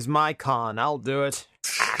 Ma, he's my con. I'll do it.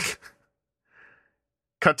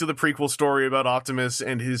 Cut to the prequel story about Optimus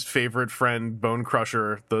and his favorite friend, Bone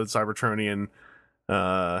Crusher, the Cybertronian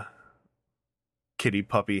kitty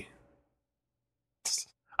puppy.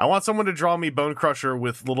 I want someone to draw me Bone Crusher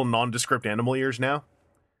with little nondescript animal ears now.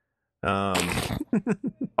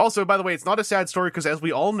 Also, by the way, it's not a sad story because, as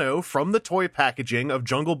we all know from the toy packaging of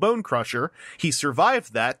Jungle Bone Crusher, he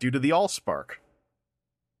survived that due to the Allspark.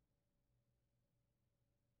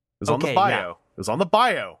 It was on the Okay, bio. yeah. It was on the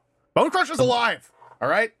bio. Bone Crusher's alive! All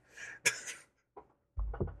right?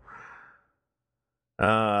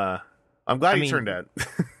 I'm glad he turned out.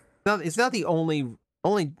 It's not the only.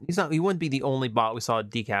 He wouldn't be the only bot we saw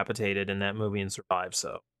decapitated in that movie and survive.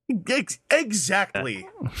 So Exactly.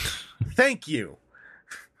 Thank you.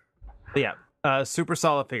 but yeah, super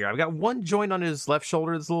solid figure. I've got one joint on his left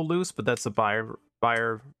shoulder that's a little loose, but that's a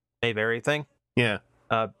buyer may vary thing. Yeah.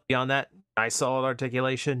 Beyond that, nice solid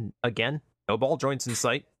articulation. Again, no ball joints in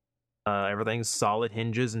sight. Everything's solid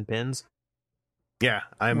hinges and pins. Yeah,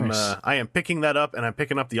 I am picking that up, and I'm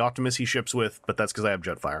picking up the Optimus he ships with, but that's because I have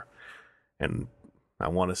Jetfire, and I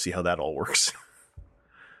want to see how that all works.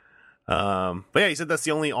 But yeah, you said that's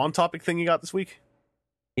the only on-topic thing you got this week?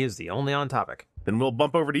 He is the only on topic. Then we'll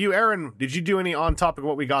bump over to you, Aaron. Did you do any on-topic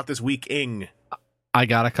what we got this week, Ing? I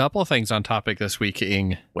got a couple of things on topic this week,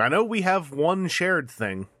 Ing. Well, I know we have one shared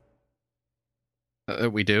thing.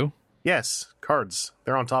 We do? Yes, cards.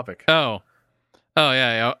 They're on topic. Oh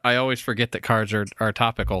yeah. I always forget that cards are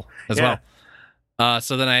topical as Yeah. well.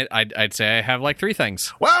 So then I'd say I have like three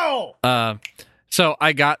things. Wow! So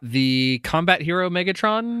I got the Combat Hero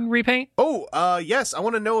Megatron repaint. Oh, yes, I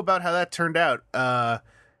want to know about how that turned out,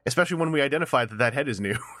 especially when we identified that head is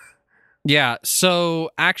new. Yeah,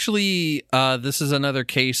 so actually, this is another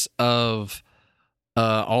case of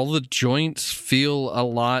all the joints feel a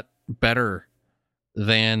lot better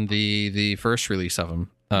than the first release of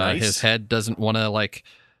him. Nice. His head doesn't want to like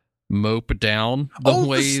mope down the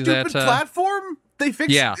way the stupid that platform they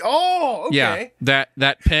fixed. Yeah. Oh, okay. Yeah,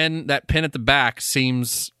 that pin at the back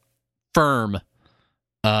seems firm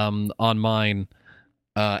on mine.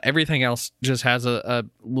 Everything else just has a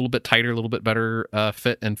little bit tighter, a little bit better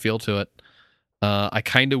fit and feel to it. I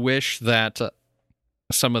kind of wish that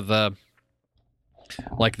some of the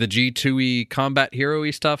like the G2E combat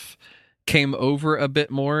hero-y stuff came over a bit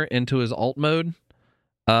more into his alt mode,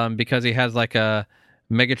 because he has like a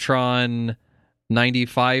Megatron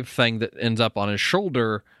 95 thing that ends up on his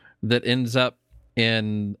shoulder that ends up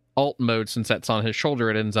in alt mode. Since that's on his shoulder,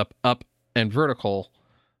 it ends up and vertical,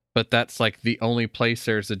 but that's like the only place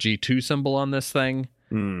there's a G2 symbol on this thing.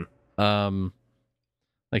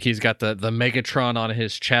 Like he's got the Megatron on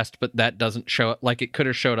his chest, but that doesn't show up. Like it could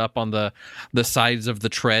have showed up on the sides of the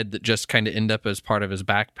tread that just kind of end up as part of his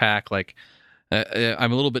backpack. Like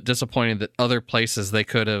I'm a little bit disappointed that other places they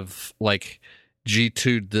could have like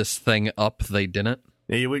G2'd this thing up, they didn't.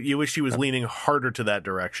 Yeah, you wish he was leaning harder to that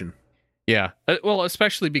direction. Yeah, well,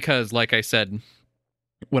 especially because, like I said,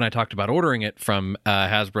 when I talked about ordering it from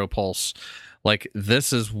Hasbro Pulse, like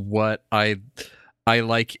this is what I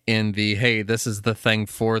like in the, hey, this is the thing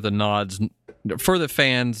for the nods, for the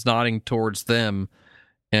fans nodding towards them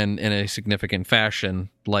in a significant fashion.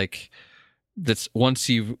 Like that's once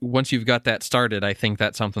you've got that started, I think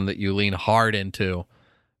that's something that you lean hard into,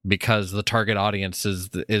 because the target audience is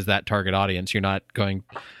that target audience. You're not going,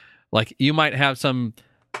 like, you might have some,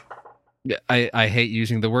 I hate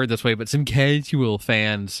using the word this way, but some casual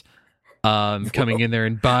fans coming in there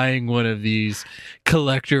and buying one of these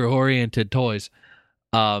collector-oriented toys.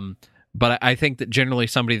 But I think that generally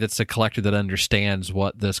somebody that's a collector that understands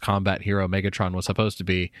what this Combat Hero Megatron was supposed to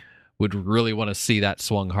be would really want to see that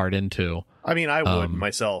swung hard into. I mean, I would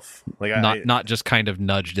myself. Like, not just kind of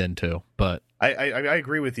nudged into, but I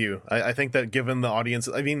agree with you. I think that given the audience,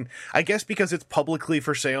 I mean, I guess because it's publicly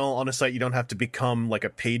for sale on a site you don't have to become like a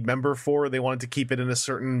paid member for, they wanted to keep it in a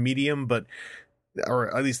certain medium, but,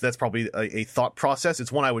 or at least that's probably a thought process.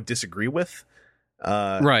 It's one I would disagree with.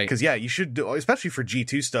 Right. Because, yeah, you should, especially for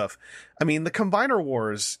G2 stuff. I mean, the Combiner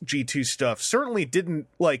Wars G2 stuff certainly didn't,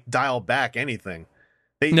 like, dial back anything.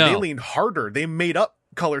 They leaned harder. They made up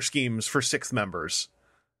color schemes for 6th members.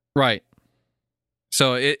 Right.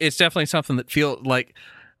 So it's definitely something that feel like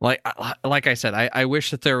I said, I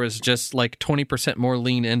wish that there was just like 20% more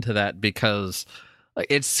lean into that, because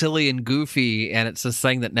it's silly and goofy, and it's this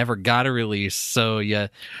thing that never got a release. So you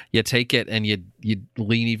take it and you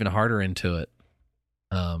lean even harder into it.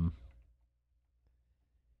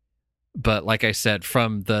 But like I said,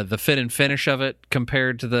 from the fit and finish of it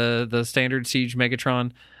compared to the standard Siege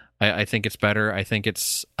Megatron, I think it's better. I think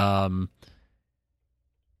it's a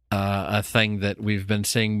thing that we've been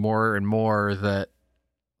seeing more and more, that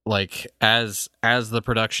like as the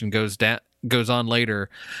production goes on later,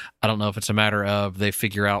 I don't know if it's a matter of they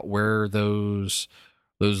figure out where those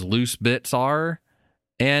loose bits are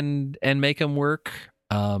and make them work.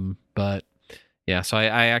 But yeah, so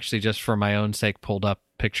I actually just for my own sake pulled up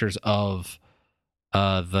pictures of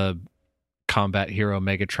the Combat Hero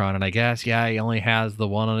Megatron, and I guess he only has the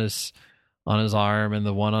one on his arm and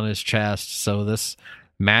the one on his chest, so this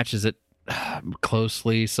matches it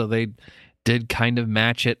closely. So they did kind of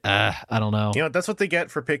match it. I don't know. You know, that's what they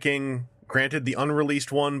get for picking, granted, the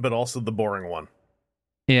unreleased one, but also the boring one.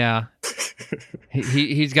 Yeah.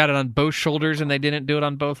 He's got it on both shoulders, and they didn't do it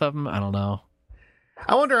on both of them. I don't know.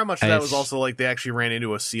 I wonder how much of that was also like they actually ran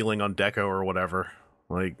into a ceiling on Deco or whatever.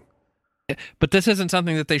 Like, but this isn't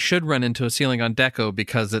something that they should run into a ceiling on Deco,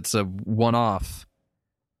 because it's a one-off.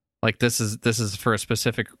 Like this is for a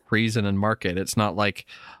specific reason and market. It's not like,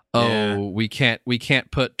 we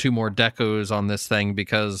can't put 2 more Decos on this thing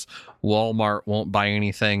because Walmart won't buy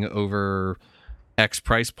anything over X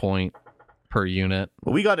price point per unit.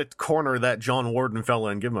 Well, we got to corner that John Warden fella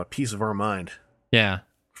and give him a piece of our mind. Yeah.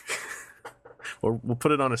 We'll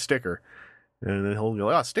put it on a sticker, and then he'll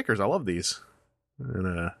go, stickers, I love these.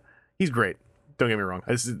 And he's great. Don't get me wrong.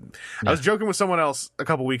 I was joking with someone else a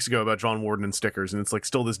couple weeks ago about John Warden and stickers, and it's like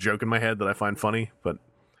still this joke in my head that I find funny, but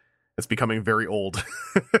it's becoming very old.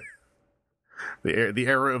 The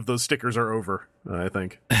era of those stickers are over, I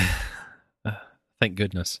think. Thank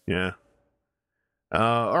goodness. Yeah.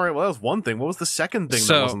 All right, well, that was one thing. What was the second thing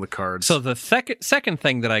that was on the cards? So the second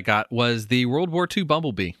thing that I got was the World War II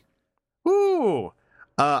Bumblebee. Ooh.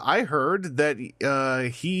 I heard that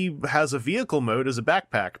he has a vehicle mode as a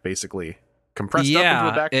backpack, basically. Compressed up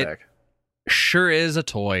into a backpack. sure is a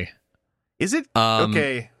toy. Is it?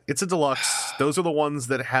 Okay, it's a deluxe. Those are the ones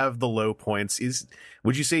that have the low points.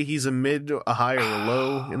 Would you say he's a mid, a high, or a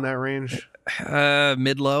low in that range?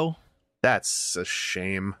 Mid-low. That's a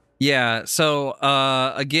shame. Yeah, so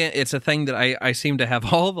again, it's a thing that I seem to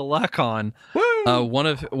have all the luck on. Woo! One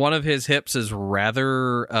of his hips is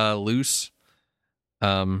rather loose.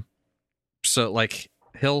 So like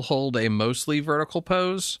he'll hold a mostly vertical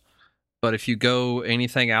pose, but if you go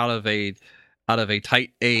anything out of a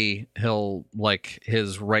tight A, he'll like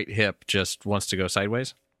his right hip just wants to go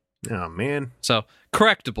sideways. Oh man. So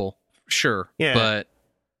correctable, sure, Yeah. but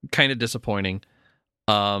kind of disappointing.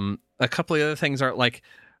 A couple of other things are like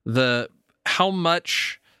how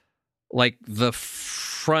much like the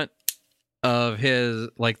front of his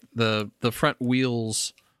like the front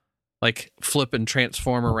wheels like flip and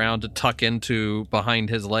transform around to tuck into behind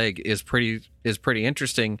his leg is pretty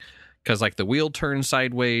interesting, because like the wheel turns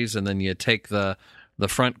sideways and then you take the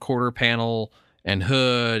front quarter panel and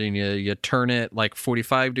hood and you turn it like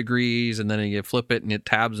 45 degrees and then you flip it and it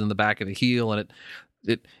tabs in the back of the heel, and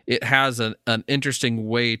it has an interesting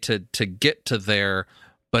way to get to there,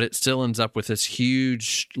 but it still ends up with this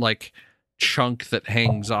huge like chunk that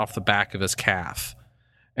hangs off the back of his calf.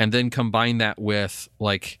 And then combine that with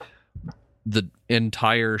like the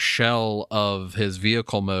entire shell of his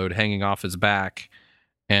vehicle mode hanging off his back,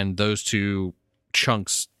 and those two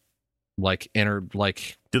chunks like Do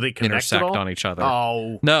they connect intersect at all? on each other.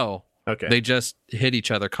 Oh, No, okay. they just hit each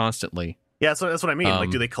other constantly. Yeah, so that's what I mean. Like,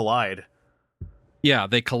 do they collide? Yeah,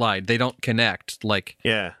 they collide. They don't connect. Like,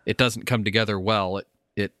 Yeah. it doesn't come together well.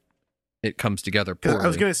 It comes together 'Cause poorly. I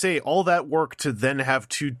was going to say, all that work to then have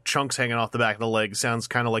two chunks hanging off the back of the leg sounds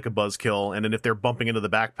kind of like a buzzkill. And then if they're bumping into the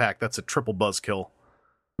backpack, that's a triple buzzkill.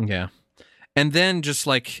 Yeah. And then just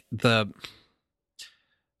like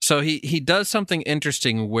so he does something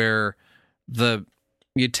interesting where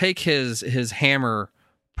you take his hammer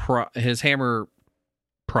prop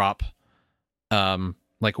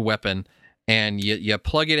like weapon, and you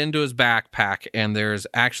plug it into his backpack, and there's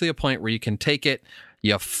actually a point where you can take it,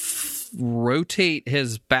 you rotate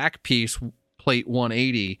his back piece plate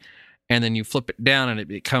 180, and then you flip it down and it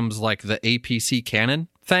becomes like the APC cannon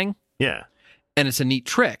thing. Yeah. And it's a neat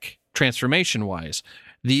trick transformation wise.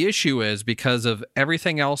 The issue is, because of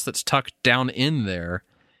everything else that's tucked down in there,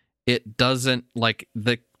 it doesn't, like,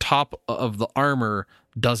 the top of the armor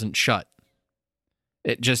doesn't shut.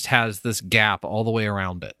 It just has this gap all the way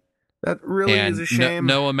around it. That really And is a shame.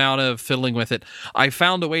 no amount of fiddling with it. I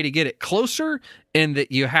found a way to get it closer, in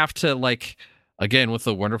that you have to, like, again, with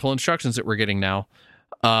the wonderful instructions that we're getting now,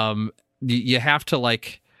 you have to,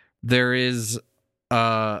 like, there is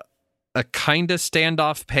a kind of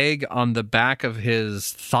standoff peg on the back of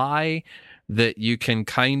his thigh that you can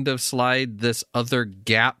kind of slide this other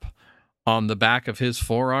gap on the back of his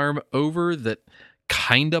forearm over, that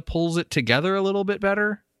kind of pulls it together a little bit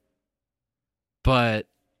better. But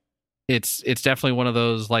it's definitely one of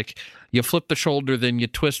those, like, you flip the shoulder, then you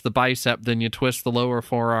twist the bicep, then you twist the lower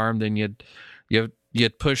forearm, then you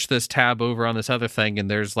push this tab over on this other thing,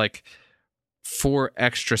 and there's like 4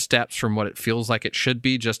 extra steps from what it feels like it should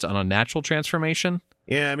be just on a natural transformation.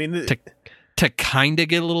 Yeah, I mean... To kind of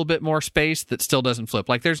get a little bit more space that still doesn't flip.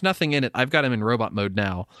 Like, there's nothing in it. I've got him in robot mode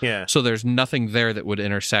now. Yeah. So there's nothing there that would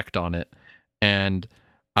intersect on it. And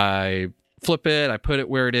I flip it, I put it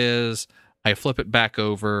where it is, I flip it back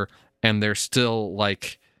over, and there's still,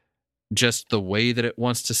 like, just the way that it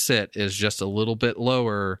wants to sit is just a little bit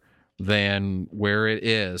lower than where it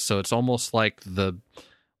is. So it's almost like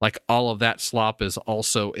all of that slop is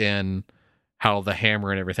also in how the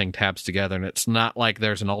hammer and everything tabs together, and it's not like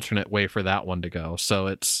there's an alternate way for that one to go. So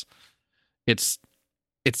it's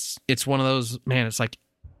one of those, man, it's like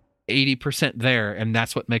 80% there, and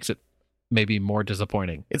that's what makes it maybe more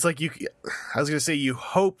disappointing. It's like I was going to say, you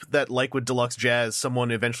hope that, like with Deluxe Jazz,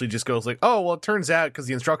 someone eventually just goes like, oh, well, it turns out because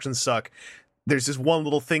the instructions suck, there's this one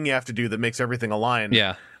little thing you have to do that makes everything align.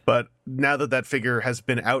 Yeah. But now that figure has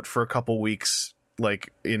been out for a couple weeks,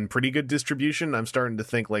 like in pretty good distribution, I'm starting to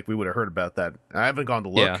think like we would have heard about that. I haven't gone to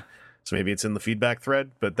look, so maybe it's in the feedback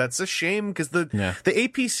thread, but that's a shame, because the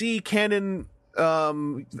APC cannon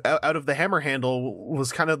out of the hammer handle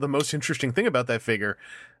was kind of the most interesting thing about that figure.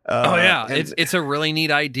 It's a really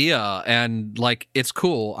neat idea, and like, it's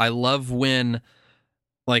cool. I love when,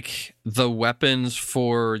 like, the weapons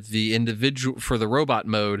for the individual, for the robot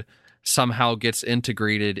mode, somehow gets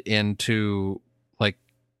integrated into like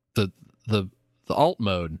the alt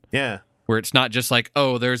mode. Yeah. Where it's not just like,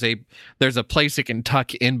 oh, there's a place it can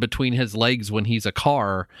tuck in between his legs when he's a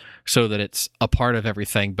car, so that it's a part of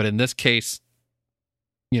everything. But in this case,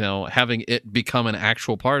 having it become an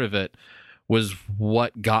actual part of it was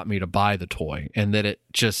what got me to buy the toy, and that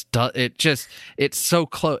it's so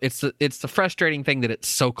close. It's the frustrating thing that it's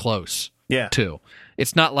so close. Yeah. Too.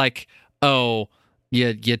 It's not like, oh,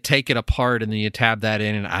 you take it apart and then you tab that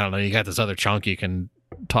in, and I don't know, you got this other chunk you can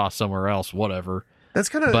toss somewhere else, whatever. That's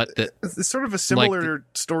kind of it's sort of a similar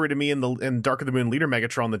story to me in Dark of the Moon Leader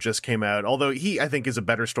Megatron that just came out. Although I think is a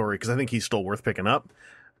better story because I think he's still worth picking up.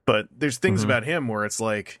 But there's things about him where it's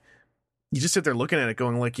like you just sit there looking at it,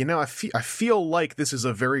 going like, I feel like this is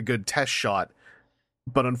a very good test shot,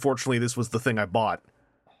 but unfortunately, this was the thing I bought.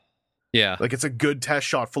 Yeah, like it's a good test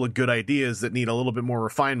shot full of good ideas that need a little bit more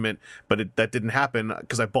refinement, but that didn't happen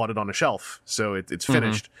because I bought it on a shelf, so it's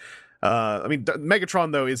finished. I mean,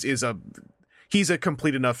 Megatron though he's a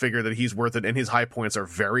complete enough figure that he's worth it, and his high points are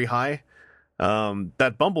very high.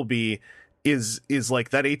 That Bumblebee is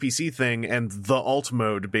like that APC thing and the alt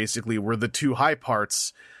mode basically were the two high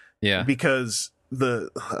parts. Yeah, because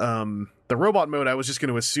the robot mode I was just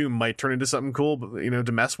going to assume might turn into something cool,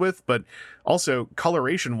 to mess with, but also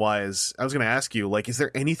coloration wise, I was going to ask you, like, is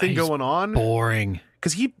there anything going on? Boring,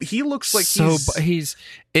 because he looks like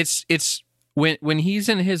it's when he's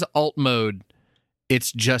in his alt mode,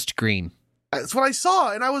 it's just green. That's what I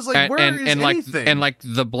saw, and I was like, where is anything? And like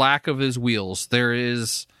the black of his wheels, there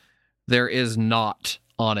is not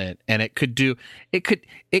on it, and it could do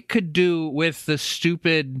with the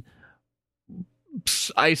stupid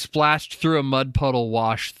I splashed through a mud puddle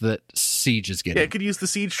wash that Siege is getting. Yeah, it could use the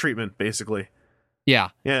Siege treatment, basically. Yeah.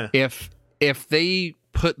 If they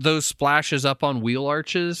put those splashes up on wheel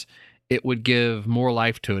arches, it would give more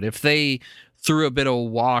life to it. If they threw a bit of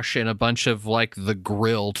wash in a bunch of like the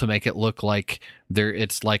grill to make it look like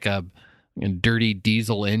it's like a dirty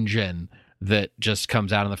diesel engine that just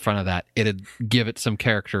comes out in the front of that, it'd give it some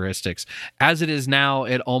characteristics. As it is now,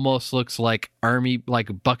 it almost looks like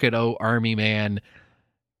Bucket O Army Man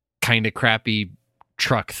kind of crappy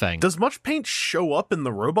truck thing. Does much paint show up in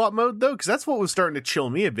the robot mode though? Because that's what was starting to chill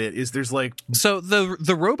me a bit. Is there's like so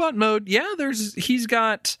the robot mode? Yeah, he's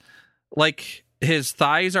got like his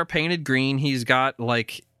thighs are painted green. He's got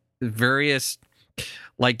like various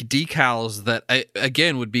like decals that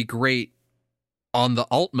again would be great on the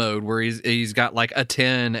alt mode, where he's got like a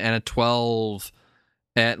 10 and a 12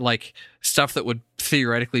 and like stuff that would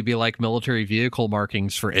theoretically be like military vehicle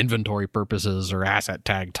markings for inventory purposes or asset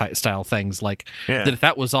tag style things, like that. If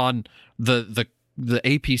that was on the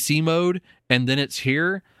APC mode and then it's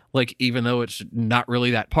here, like, even though it's not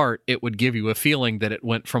really that part, it would give you a feeling that it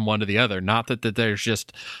went from one to the other. Not that there's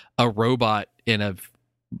just a robot in a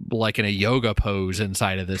yoga pose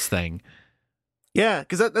inside of this thing. Yeah,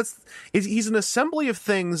 because he's an assembly of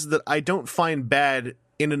things that I don't find bad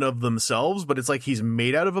in and of themselves, but it's like he's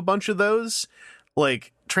made out of a bunch of those,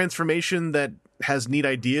 like transformation that has neat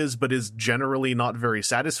ideas but is generally not very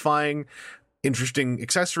satisfying, interesting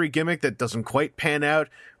accessory gimmick that doesn't quite pan out,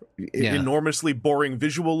 enormously boring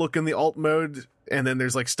visual look in the alt mode, and then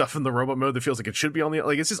there's like stuff in the robot mode that feels like it should be on the,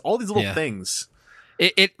 like, it's just all these little things.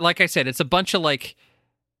 It like I said, it's a bunch of like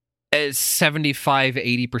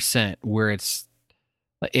 75-80% where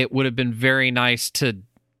it would have been very nice to,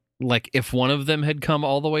 like, if one of them had come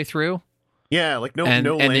all the way through. Yeah, like no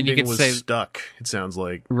landing was stuck, it sounds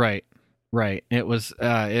like. Right. It was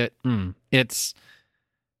it's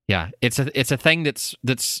a thing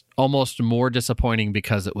that's almost more disappointing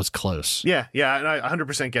because it was close. Yeah, and I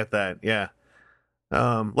 100% get that. Yeah.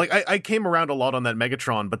 Like I came around a lot on that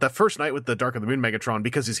Megatron, but that first night with the Dark of the Moon Megatron,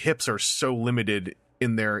 because his hips are so limited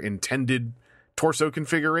in their intended torso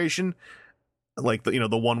configuration, like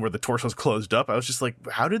the one where the torso's closed up, I was just like,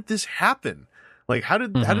 how did this happen? Like, how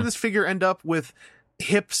did this figure end up with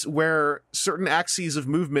hips where certain axes of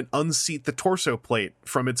movement unseat the torso plate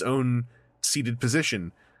from its own seated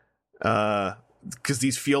position? Because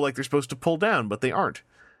these feel like they're supposed to pull down, but they aren't.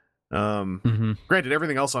 Granted,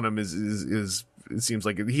 everything else on him is it seems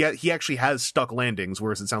like he actually has stuck landings,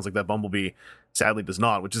 whereas it sounds like that Bumblebee sadly does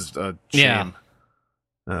not, which is a shame.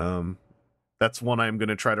 That's one I'm going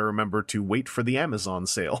to try to remember to wait for the Amazon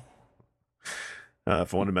sale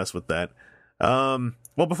if I want to mess with that.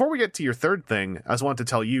 Well, before we get to your third thing, I just wanted to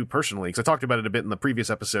tell you personally, because I talked about it a bit in the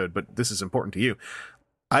previous episode, but this is important to you.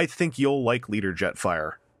 I think you'll like Leader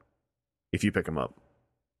Jetfire if you pick him up.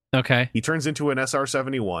 Okay. He turns into an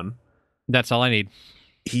SR-71. That's all I need.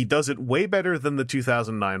 He does it way better than the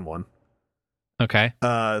 2009 one. Okay.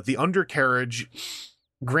 The undercarriage,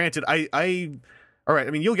 granted, all right,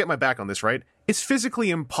 I mean, you'll get my back on this, right? It's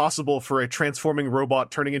physically impossible for a transforming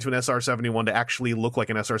robot turning into an SR-71 to actually look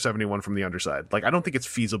like an SR-71 from the underside. Like, I don't think it's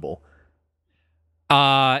feasible.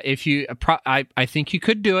 I think you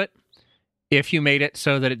could do it if you made it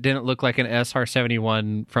so that it didn't look like an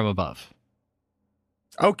SR-71 from above.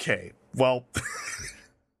 Okay, well,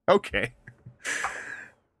 okay.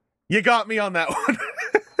 You got me on that one.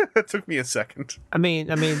 That took me a second. I mean,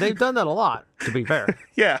 they've done that a lot, to be fair.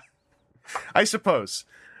 Yeah, I suppose.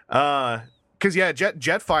 Because,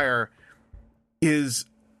 Jetfire is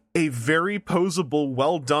a very posable,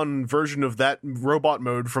 well-done version of that robot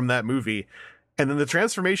mode from that movie. And then the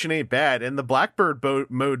transformation ain't bad, and the Blackbird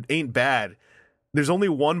mode ain't bad. There's only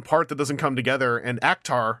one part that doesn't come together, and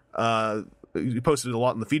Akhtar, you posted a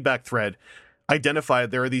lot in the feedback thread,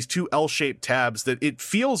 identified there are these two L-shaped tabs that it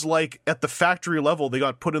feels like at the factory level they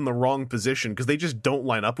got put in the wrong position because they just don't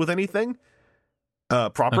line up with anything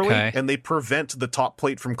properly, and they prevent the top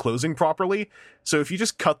plate from closing properly. So if you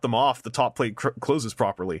just cut them off, the top plate closes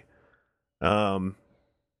properly. And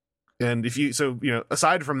if you,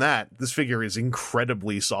 aside from that, this figure is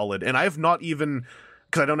incredibly solid. And I have not even,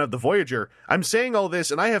 because I don't have the Voyager, I'm saying all this,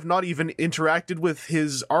 and I have not even interacted with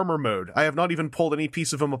his armor mode. I have not even pulled any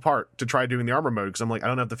piece of him apart to try doing the armor mode, because I'm like, I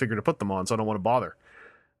don't have the figure to put them on, so I don't want to bother.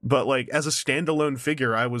 But, like, as a standalone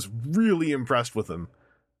figure, I was really impressed with him.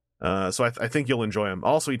 So I think you'll enjoy him.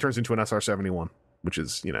 Also, he turns into an SR-71, which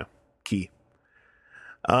is, key.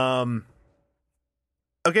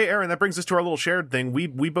 Okay, Aaron, that brings us to our little shared thing.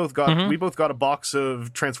 We both got a box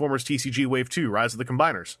of Transformers TCG Wave 2, Rise of the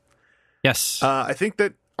Combiners. Yes. I think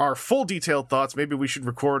that our full detailed thoughts, maybe we should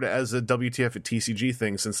record as a WTF at TCG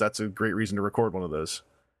thing, since that's a great reason to record one of those.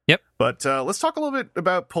 Yep. But let's talk a little bit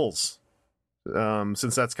about pulls,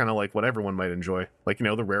 since that's kind of like what everyone might enjoy, like,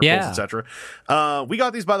 the rare pulls, etc. We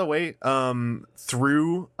got these, by the way,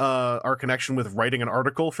 through our connection with writing an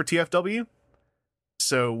article for TFW.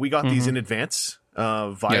 So we got these in advance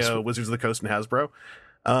via Wizards of the Coast and Hasbro.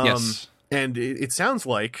 And it sounds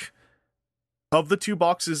like, of the two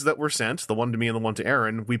boxes that were sent, the one to me and the one to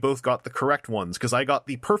Aaron, we both got the correct ones, because I got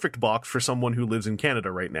the perfect box for someone who lives in Canada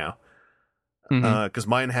right now. Because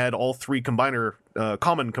mine had all three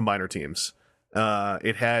common combiner teams.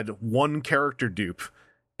 It had one character dupe,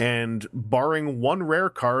 and barring one rare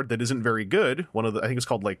card that isn't very good, one of the, I think it's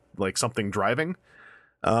called like something driving.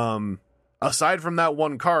 Aside from that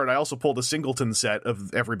one card, I also pulled a singleton set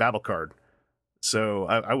of every battle card. So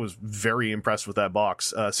I was very impressed with that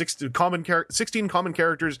box. 16 common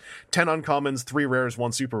characters, 10 uncommons, 3 rares,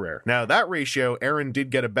 1 super rare. Now, that ratio, Aaron did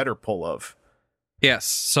get a better pull of. Yes,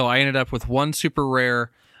 so I ended up with 1 super rare.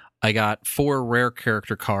 I got 4 rare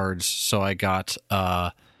character cards, so I got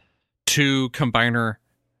 2 combiner.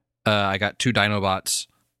 I got 2 Dinobots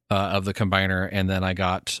of the combiner, and then I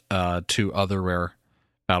got 2 other rare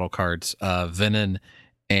battle cards, Venom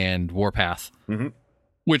and Warpath.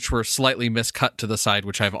 Which were slightly miscut to the side,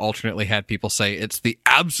 which I've alternately had people say it's the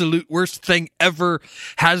absolute worst thing ever.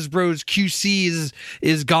 Hasbro's QC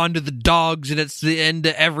is gone to the dogs, and it's the end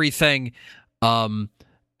to everything. And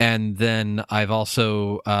then I've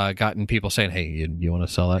also gotten people saying, "Hey, you want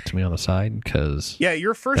to sell that to me on the side?" Because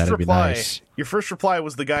your first reply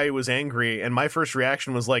was the guy who was angry, and my first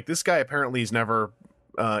reaction was like, "This guy apparently has never."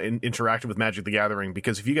 Interacted with Magic the Gathering,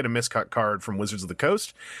 because if you get a miscut card from Wizards of the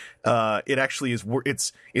Coast, it actually is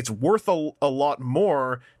it's worth a lot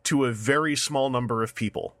more to a very small number of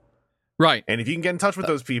people, right? And if you can get in touch with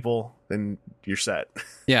those people, then you're set.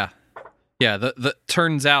 Yeah. The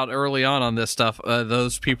turns out early on this stuff,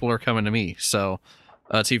 those people are coming to me, so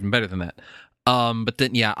it's even better than that. But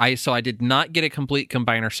then I did not get a complete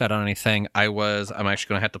combiner set on anything. I'm actually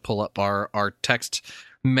going to have to pull up our text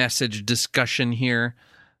message discussion here.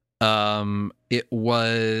 It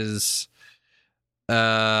was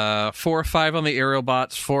 4 or 5 on the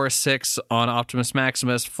Aerobots, 4 or 6 on Optimus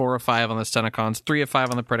Maximus, 4 or 5 on the Stenacons, 3 or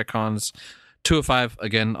 5 on the Predacons, 2 of 5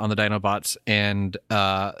 again on the Dinobots, and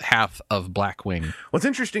half of Blackwing. What's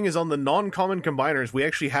interesting is on the non-common combiners, we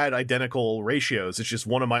actually had identical ratios. It's just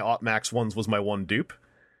one of my Opmax ones was my one dupe.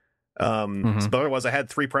 But otherwise, I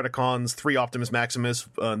had 3 Predacons, 3 Optimus Maximus,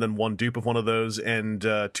 and then 1 dupe of one of those, and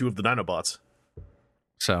 2 of the Dinobots.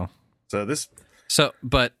 The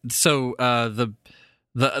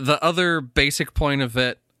other basic point of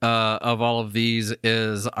it, of all of these,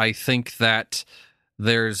 is I think that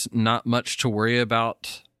there's not much to worry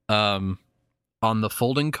about on the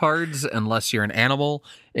folding cards unless you're an animal,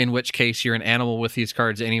 in which case you're an animal with these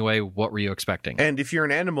cards anyway. What were you expecting? And if you're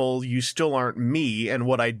an animal, you still aren't me and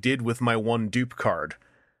what I did with my one dupe card.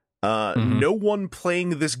 No one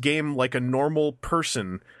playing this game like a normal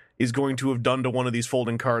person is going to have done to one of these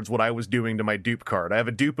folding cards what I was doing to my dupe card. I have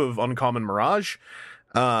a dupe of Uncommon Mirage,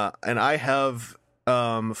 and I have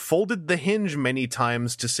folded the hinge many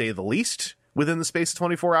times, to say the least, within the space of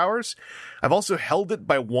 24 hours. I've also held it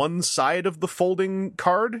by one side of the folding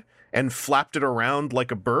card and flapped it around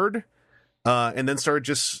like a bird. and then started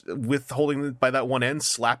just with holding it by that one end,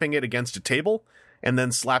 slapping it against a table, and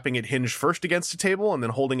then slapping it hinge first against a table, and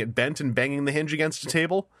then holding it bent and banging the hinge against a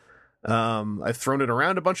table. I've thrown it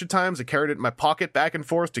around a bunch of times. I carried it in my pocket back and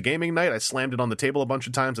forth to gaming night. I slammed it on the table a bunch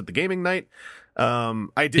of times at the gaming night.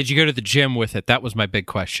 Did you go to the gym with it? That was my big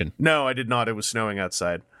question. No, I did not. It was snowing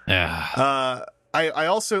outside. Yeah. I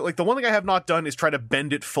also, like, the one thing I have not done is try to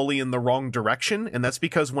bend it fully in the wrong direction, and that's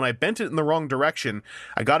because when I bent it in the wrong direction,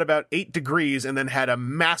 I got about 8 degrees and then had a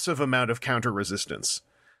massive amount of counter resistance.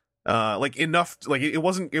 Like enough, like it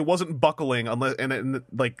wasn't buckling unless, and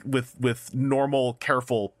like with normal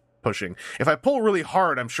careful pushing. If I pull really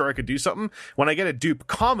hard, I'm sure I could do something. When I get a dupe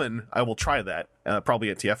common, I will try that, probably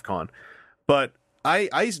at TFCon. But I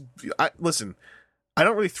listen, I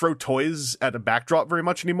don't really throw toys at a backdrop very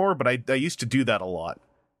much anymore, but I used to do that a lot.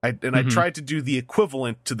 I tried to do the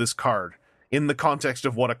equivalent to this card in the context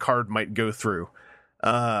of what a card might go through.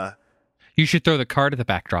 You should throw the card at the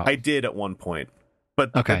backdrop. I did at one point,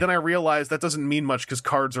 but then I realized that doesn't mean much because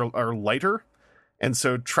cards are lighter, and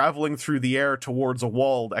so traveling through the air towards a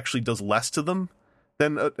wall actually does less to them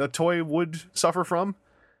than a toy would suffer from.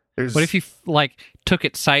 What if you took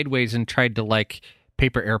it sideways and tried to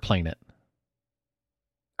paper airplane it?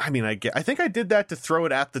 I mean, I think I did that to throw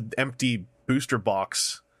it at the empty booster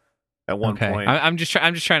box at one point. I'm just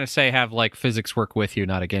trying to say, have physics work with you,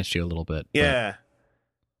 not against you a little bit. Yeah.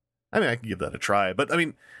 I mean, I can give that a try, but I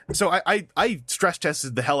mean, so I stress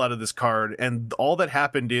tested the hell out of this card, and all that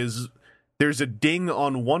happened is there's a ding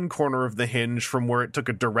on one corner of the hinge from where it took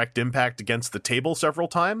a direct impact against the table several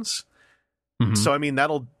times. Mm-hmm. So I mean,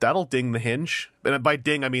 that'll ding the hinge, and by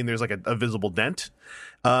ding I mean there's a visible dent.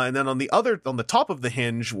 And then on the top of the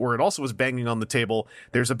hinge, where it also was banging on the table,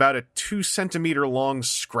 there's about a 2 centimeter long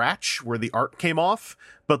scratch where the art came off,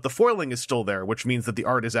 but the foiling is still there, which means that the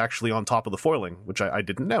art is actually on top of the foiling, which I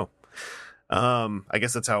didn't know. I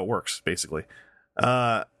guess that's how it works, basically.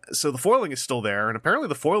 So the foiling is still there, and apparently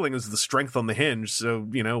the foiling is the strength on the hinge. So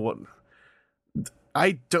what?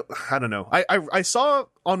 I don't know. I saw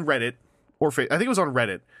on Reddit, or I think it was on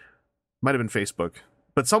Reddit, might have been Facebook.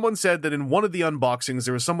 But someone said that in one of the unboxings,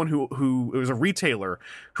 there was someone who it was a retailer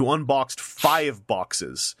who unboxed 5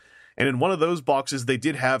 boxes. And in one of those boxes, they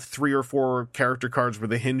did have 3 or 4 character cards where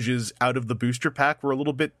the hinges out of the booster pack were a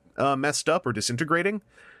little bit messed up or disintegrating.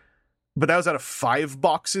 But that was out of 5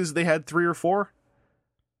 boxes, they had 3 or 4.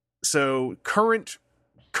 So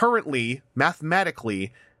currently,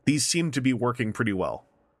 mathematically, these seem to be working pretty well.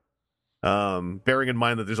 Bearing in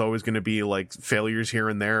mind that there's always going to be failures here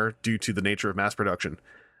and there due to the nature of mass production.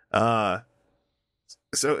 So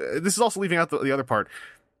this is also leaving out the other part.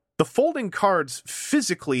 The folding cards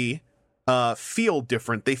physically feel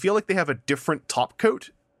different. They feel like they have a different top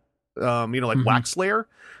coat, mm-hmm. wax layer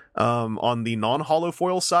on the non-hollow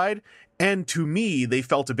foil side. And to me, they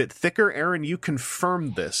felt a bit thicker. Aaron, you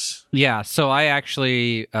confirmed this. Yeah, so I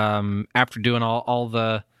actually, after doing all of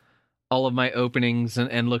my openings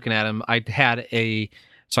and looking at them, I had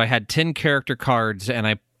 10 character cards, and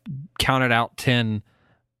I counted out 10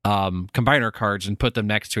 combiner cards and put them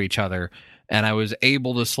next to each other, and I was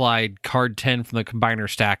able to slide card 10 from the combiner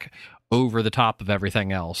stack over the top of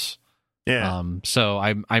everything else. Yeah. So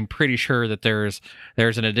I'm pretty sure that there's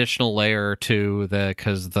an additional layer to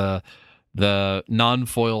because the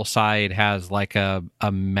non-foil side has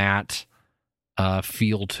a matte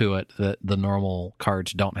feel to it that the normal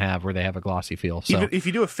cards don't have, where they have a glossy feel. So even if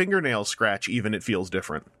you do a fingernail scratch, even it feels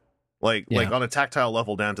different. Like on a tactile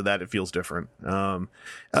level down to that, it feels different. Someone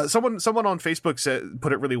on Facebook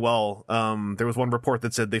put it really well. There was one report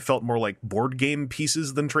that said they felt more like board game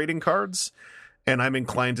pieces than trading cards, and I'm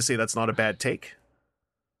inclined to say that's not a bad take.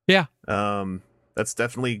 Yeah. That's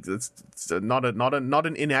definitely not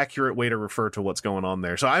an inaccurate way to refer to what's going on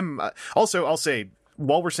there. So I'm also, I'll say,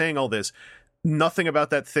 while we're saying all this, nothing about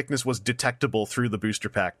that thickness was detectable through the booster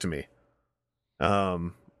pack to me.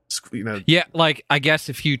 Yeah, I guess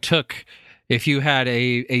if you had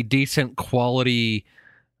a decent quality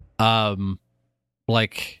calipers,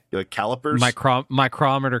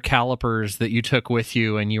 micrometer calipers that you took with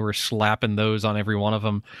you, and you were slapping those on every one of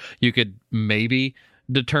them, you could maybe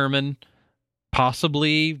determine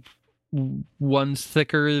possibly one's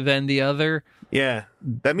thicker than the other. Yeah,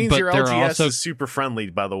 that means your LGS is super friendly,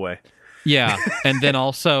 by the way. Yeah, and then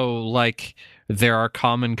also there are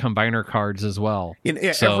common combiner cards as well.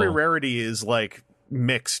 Every rarity is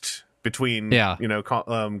mixed between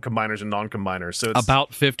combiners and non-combiners, so it's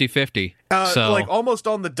about 50-50. So almost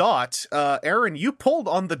on the dot. Aaron, you pulled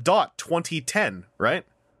on the dot 2010, right?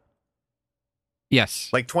 Yes.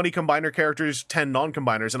 Like 20 combiner characters, 10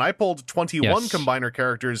 non-combiners, and I pulled 21 Yes. combiner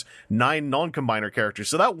characters, 9 non-combiner characters.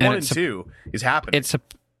 So that 1 and 2 is happening.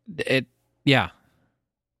 Yeah.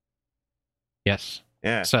 Yes.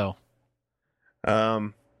 Yeah. So,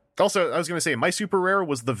 Also, I was going to say, my super rare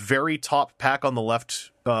was the very top pack on the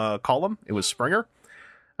left column. It was Springer.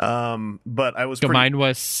 But I was so mine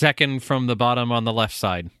was second from the bottom on the left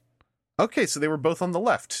side. Okay, so they were both on the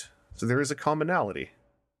left. So there is a commonality.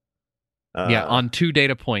 Yeah, on 2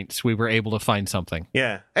 data points, we were able to find something.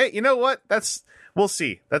 Yeah. Hey, you know what? We'll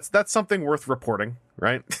see. That's something worth reporting,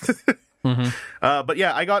 right? Mm-hmm. But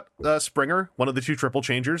yeah, I got Springer, one of the 2 triple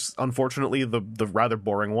changers. Unfortunately, the rather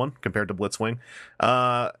boring one compared to Blitzwing.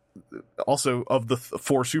 Also, of the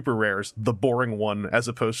 4 super rares, the boring one as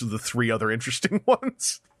opposed to the 3 other interesting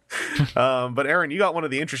ones. But Aaron, you got one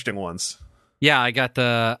of the interesting ones. Yeah, I got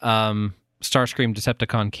the Starscream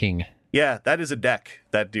Decepticon King. Yeah, that is a deck,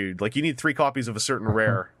 that dude. Like, you need 3 copies of a certain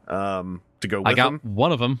rare to go with I got him.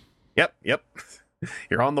 one of them. Yep.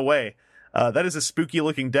 You're on the way. That is a spooky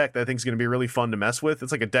looking deck that I think is going to be really fun to mess with.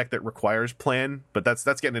 It's like a deck that requires plan, but that's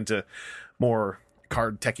getting into more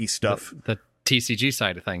card techie stuff. The TCG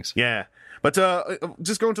side of things. Yeah. But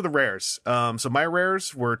just going to the rares. So my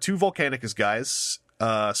rares were 2 Volcanicus guys,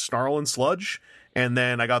 Snarl and Sludge, and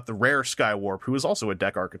then I got the rare Skywarp, who is also a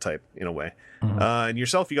deck archetype in a way. Mm-hmm. And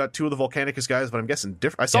yourself, you got 2 of the Volcanicus guys, but I'm guessing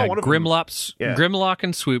different. I saw one of them. Grimlock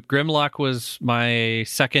and Swoop. Grimlock was my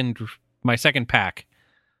second pack.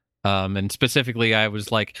 And specifically, I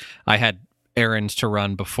was like, I had errands to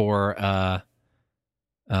run before I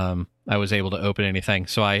was able to open anything.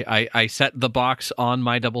 So I set the box on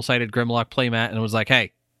my double-sided Grimlock playmat and was like,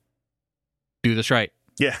 hey, do this right.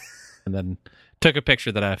 Yeah. And then took a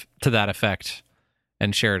picture to that effect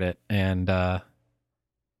and shared it. And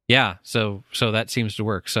yeah, so that seems to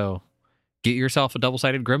work. So get yourself a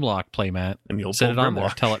double-sided Grimlock playmat and you'll set pull it on Grimlock. there.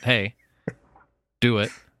 Tell it, hey, do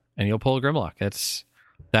it, and you'll pull a Grimlock. That's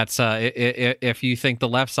if you think the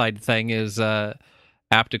left side thing is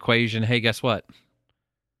apt equation, hey, guess what?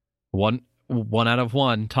 One out of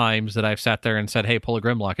 1 times that I've sat there and said, hey, pull a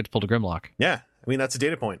Grimlock, it's pulled a Grimlock. Yeah, I mean, that's a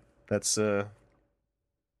data point. That's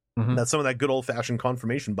that's some of that good old fashioned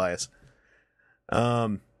confirmation bias.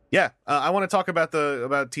 I want to talk about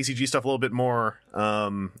TCG stuff a little bit more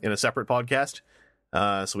in a separate podcast,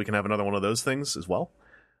 so we can have another one of those things as well.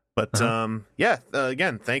 But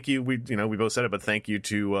again, thank you. We both said it, but thank you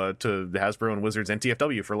to Hasbro and Wizards and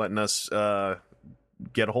TFW for letting us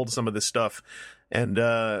get a hold of some of this stuff. And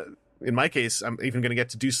in my case, I'm even going to get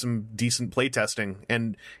to do some decent play testing.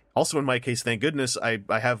 And also in my case, thank goodness, I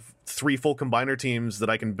have 3 full combiner teams that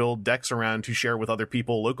I can build decks around to share with other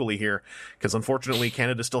people locally here. Because unfortunately,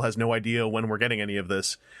 Canada still has no idea when we're getting any of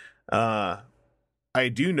this. I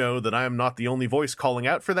do know that I am not the only voice calling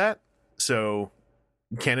out for that. So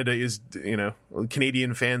Canada is,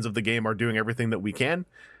 Canadian fans of the game are doing everything that we can.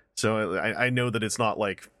 So I know that it's not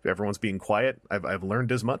like everyone's being quiet. I've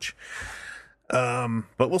learned as much.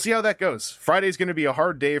 But we'll see how that goes. Friday's going to be a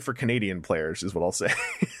hard day for Canadian players, is what I'll say.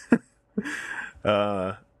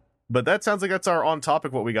 But that sounds like that's our on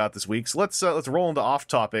topic what we got this week. So let's roll into off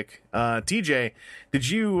topic. TJ, did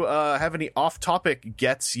you have any off topic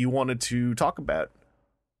gets you wanted to talk about?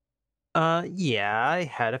 Yeah, I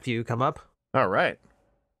had a few come up. All right.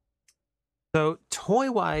 So,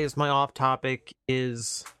 toy-wise, my off-topic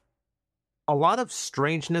is a lot of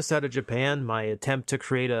strangeness out of Japan. My attempt to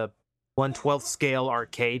create a 1/12 scale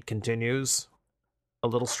arcade continues. A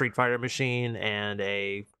little Street Fighter machine and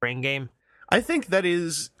a crane game. I think that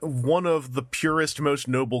is one of the purest, most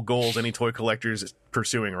noble goals any toy collector is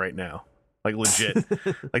pursuing right now. Like, legit.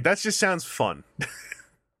 Like, that just sounds fun.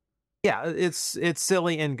 Yeah, it's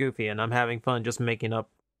silly and goofy, and I'm having fun just making up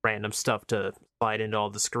random stuff to slide into all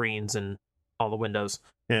the screens and all the windows.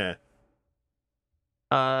 Yeah.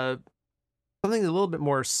 Something a little bit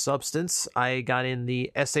more substance. I got in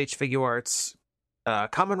the SH Figuarts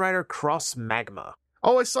Kamen Rider Cross Magma.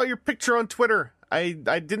 Oh, I saw your picture on Twitter. I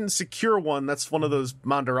didn't secure one. That's one of those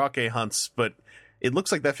Mandarake hunts, but it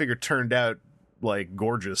looks like that figure turned out like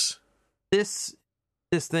gorgeous. This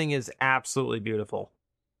thing is absolutely beautiful.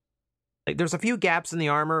 Like, there's a few gaps in the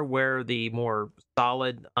armor where the more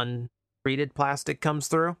solid, untreated plastic comes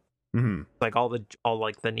through. Mm-hmm. Like all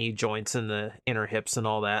like the knee joints and the inner hips and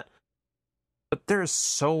all that. But there's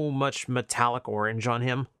so much metallic orange on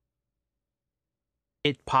him.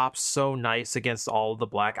 It pops so nice against all the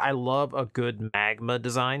black. I love a good magma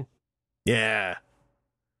design. Yeah.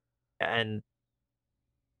 And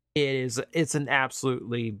it's an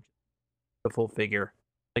absolutely beautiful figure.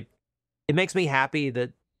 Like, it makes me happy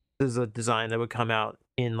that this is a design that would come out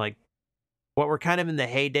in like what we're kind of in the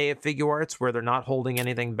heyday of figure arts, where they're not holding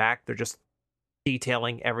anything back. They're just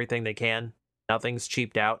detailing everything they can. Nothing's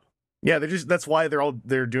cheaped out. Yeah, that's why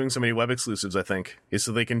they're doing so many web exclusives, I think, is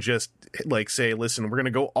so they can just like say, listen, we're gonna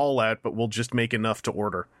go all out, but we'll just make enough to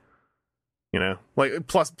order. You know, like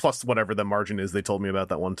plus whatever the margin is they told me about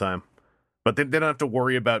that one time. But they don't have to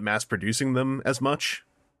worry about mass producing them as much.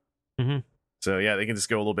 Mm-hmm. So yeah, they can just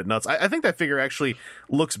go a little bit nuts. I think that figure actually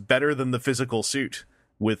looks better than the physical suit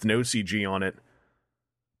with no CG on it.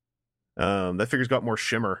 That figure's got more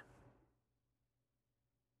shimmer.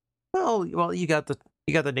 Well, you got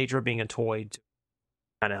the nature of being a toy.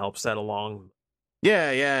 Kind of helps that along.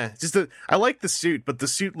 Yeah. Just I like the suit, but the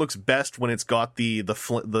suit looks best when it's got the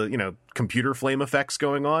computer flame effects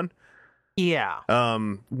going on. Yeah.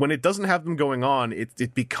 When it doesn't have them going on,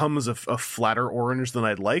 it becomes a flatter orange than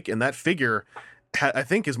I'd like, and that figure I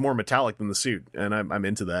think is more metallic than the suit, and I'm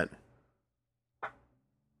into that.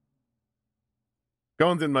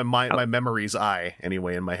 Going through my memory's eye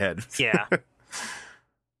anyway in my head. Yeah.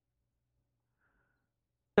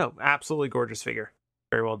 No, absolutely gorgeous figure.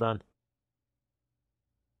 Very well done.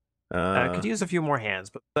 Could use a few more hands,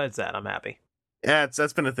 but besides that, I'm happy. Yeah,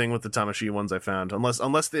 that's been a thing with the Tamashii ones I found.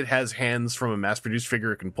 Unless it has hands from a mass-produced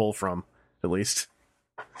figure it can pull from, at least.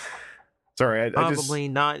 Sorry, Probably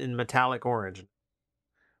not in metallic orange.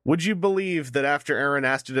 Would you believe that after Aaron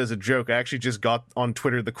asked it as a joke, I actually just got on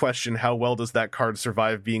Twitter the question, how well does that card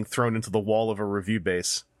survive being thrown into the wall of a review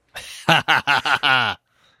base? What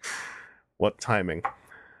timing.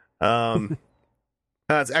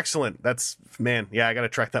 That's excellent. Yeah, I gotta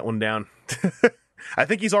track that one down. I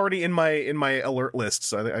think he's already in my alert list,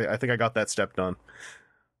 so I think I got that step done.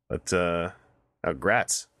 But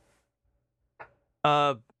grats.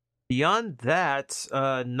 Beyond that,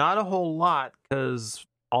 not a whole lot, because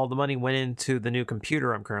all the money went into the new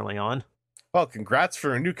computer I'm currently on. Well, congrats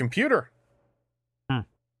for a new computer.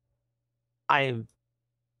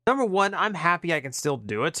 Number one, I'm happy I can still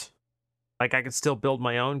do it. Like, I can still build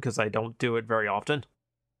my own, because I don't do it very often.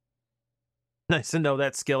 Nice to know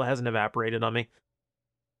that skill hasn't evaporated on me.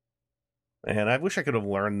 And I wish I could have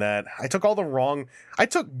learned that. I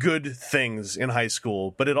took good things in high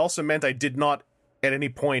school, but it also meant I did not at any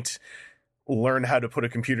point learn how to put a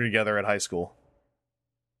computer together at high school.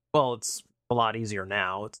 Well, it's a lot easier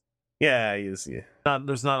now. Yeah.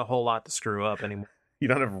 There's not a whole lot to screw up anymore. You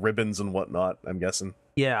don't have ribbons and whatnot, I'm guessing.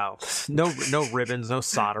 Yeah, no ribbons, no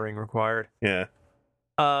soldering required. Yeah.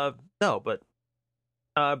 No, but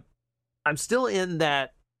I'm still in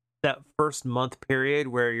that first month period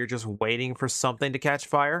where you're just waiting for something to catch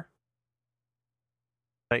fire.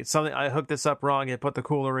 Like, something, I hooked this up wrong, I put the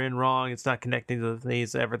cooler in wrong, it's not connecting to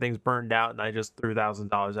these, everything's burned out, and I just threw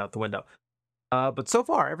 $1,000 out the window. But so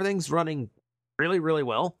far, everything's running really, really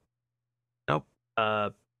well. Nope.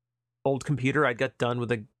 Old computer, I got done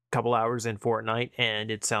with a couple hours in Fortnite, and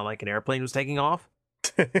it sounded like an airplane was taking off.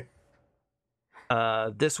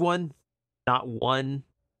 This one, not one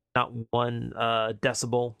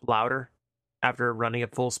decibel louder after running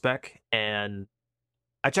at full spec, and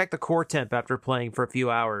I checked the core temp after playing for a few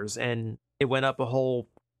hours, and it went up a whole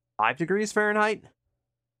 5 degrees Fahrenheit.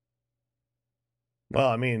 Well,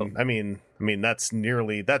 I mean,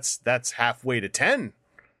 that's halfway to 10.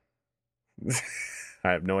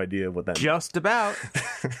 I have no idea what that means. Just about.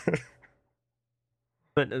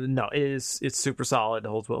 But no, it's super solid. It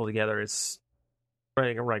holds well together. It's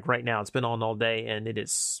right now. It's been on all day, and it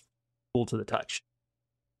is cool to the touch.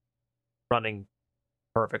 Running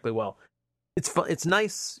perfectly well. It's fun. It's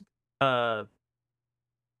nice. Nice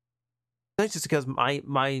just because my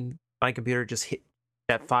computer just hit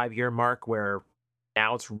that 5-year mark where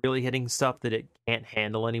now it's really hitting stuff that it can't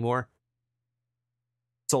handle anymore.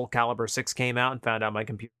 Soul Calibur 6 came out and found out my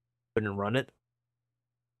computer couldn't run it.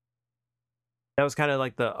 That was kind of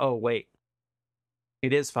like oh wait,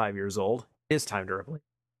 it is 5 years old. It is time to replace.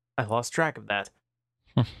 I lost track of that.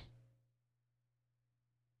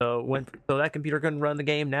 So that computer couldn't run the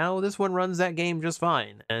game. Now this one runs that game just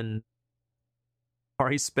fine. And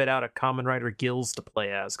already spit out a Kamen Rider Gills to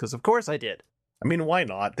play as, because of course I did. I mean, why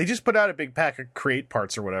not? They just put out a big pack of Create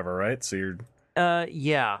parts or whatever, right? So you're...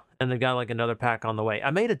 Yeah, and they've got like another pack on the way. I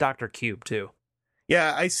made a Dr. Cube too.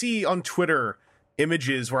 Yeah, I see on Twitter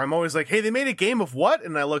images where I'm always like, hey, they made a game of what?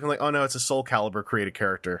 And I look and like, oh no, it's a Soul Calibur Create a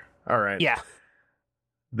Character. All right. Yeah.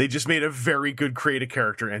 They just made a very good Create a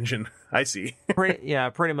Character engine. I see.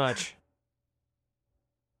 Pretty much.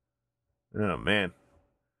 Oh, man.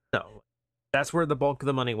 No, that's where the bulk of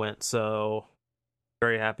the money went, so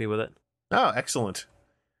very happy with it. Oh, excellent.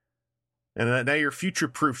 And now you're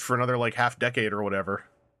future-proofed for another, like, half decade or whatever.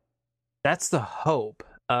 That's the hope.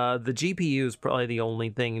 The GPU is probably the only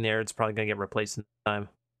thing there. It's probably going to get replaced in time.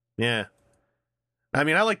 Yeah. I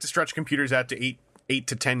mean, I like to stretch computers out to 8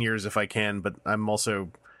 to 10 years if I can, but I'm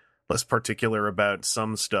also less particular about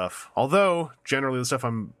some stuff. Although, generally, the stuff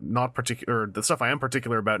I'm not particular, the stuff I am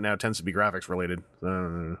particular about now tends to be graphics related.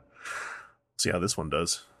 See how this one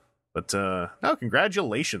does. But, no,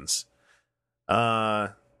 congratulations.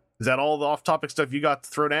 Is that all the off-topic stuff you got to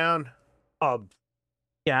throw down?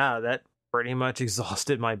 Yeah, that pretty much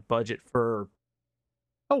exhausted my budget for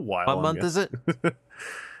a while. What month is it?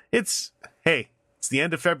 It's the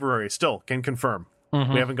end of February. Still can confirm.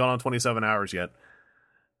 Mhm. We haven't gone on 27 hours yet.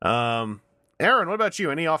 Aaron, what about you?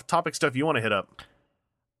 Any off-topic stuff you want to hit up?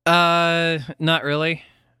 Not really.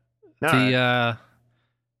 No,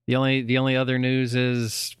 The only other news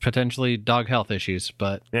is potentially dog health issues,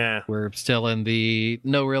 but yeah, we're still in the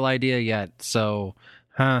no real idea yet. So,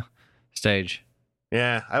 stage.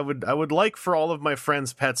 yeah. I would like for all of my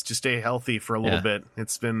friends' pets to stay healthy for a little bit.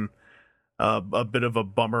 It's been a bit of a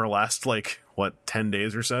bummer last 10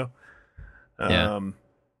 days or so. Yeah.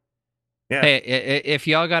 Yeah. Hey, if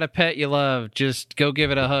y'all got a pet you love, just go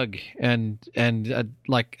give it a hug and a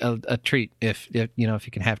treat. If you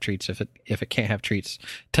can have treats. If it can't have treats,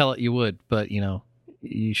 tell it you would. But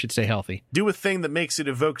you should stay healthy. Do a thing that makes it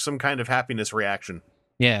evoke some kind of happiness reaction.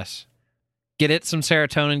 Yes. Get it some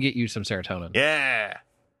serotonin. Get you some serotonin. Yeah.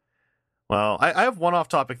 Well, I have one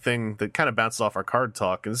off-topic thing that kind of bounced off our card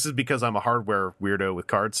talk, and this is because I'm a hardware weirdo with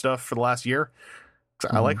card stuff for the last year.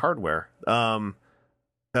 I like hardware.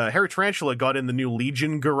 Harry Tarantula got in the new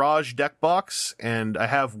Legion Garage deck box, and I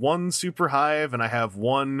have one Super Hive, and I have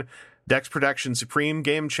one Dex Protection Supreme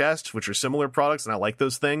game chest, which are similar products, and I like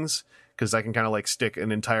those things, because I can kind of stick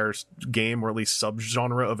an entire game, or at least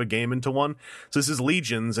subgenre of a game into one. So this is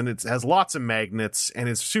Legions, and it has lots of magnets, and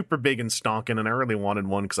it's super big and stonking, and I really wanted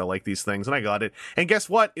one because I like these things, and I got it. And guess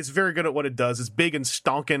what? It's very good at what it does. It's big and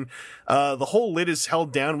stonking. The whole lid is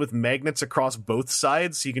held down with magnets across both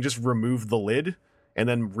sides, so you can just remove the lid and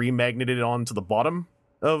then remagnet it onto the bottom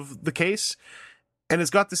of the case. And it's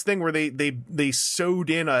got this thing where they sewed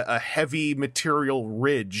in a heavy material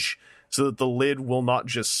ridge so that the lid will not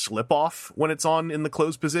just slip off when it's on in the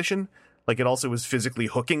closed position. It also is physically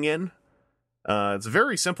hooking in. It's a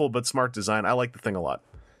very simple but smart design. I like the thing a lot.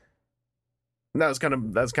 And that's kind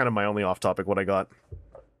of my only off topic, what I got.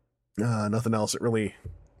 Nothing else that really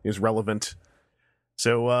is relevant.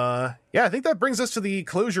 So, I think that brings us to the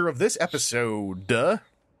closure of this episode. So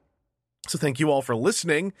thank you all for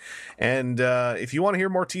listening. And if you want to hear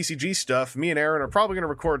more TCG stuff, me and Aaron are probably going to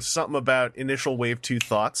record something about Initial Wave 2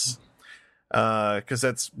 thoughts, because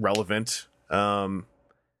that's relevant. In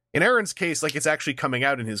Aaron's case, it's actually coming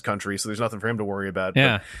out in his country, so there's nothing for him to worry about.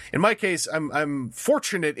 Yeah. But in my case, I'm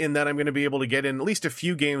fortunate in that I'm going to be able to get in at least a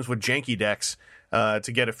few games with janky decks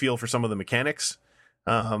to get a feel for some of the mechanics.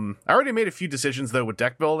 I already made a few decisions though with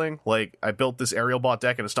deck building. I built this Aerial Bot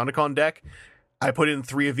deck and a Stunticon deck. I put in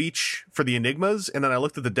 3 of each for the Enigmas, and then I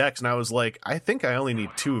looked at the decks and I was like, I think I only need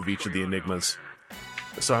 2 of each of the Enigmas.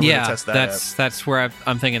 So I'm going to test that out. That's where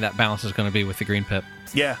I'm thinking that balance is going to be with the green pip.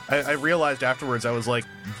 Yeah, I realized afterwards, I was like,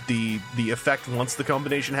 the effect once the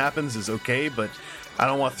combination happens is okay, but I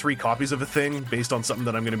don't want 3 copies of a thing based on something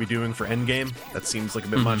that I'm going to be doing for endgame. That seems like a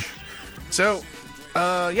bit much. So,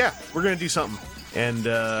 we're going to do something. And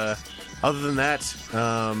other than that,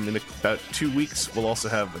 in about 2 weeks, we'll also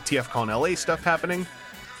have TFCon LA stuff happening.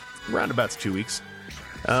 Roundabouts 2 weeks.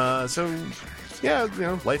 Life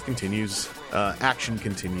continues. Action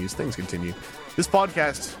continues. Things continue. This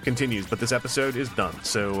podcast continues, but this episode is done.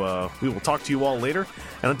 So we will talk to you all later.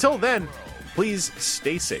 And until then, please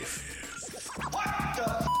stay safe.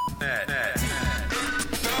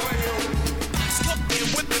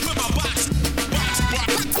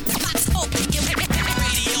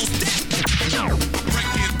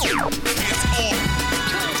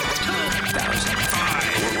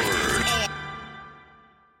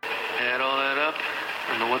 Add all that up, I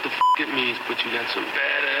don't know what the f*** it means, but you got some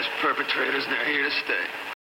badass perpetrators, and they're here to stay.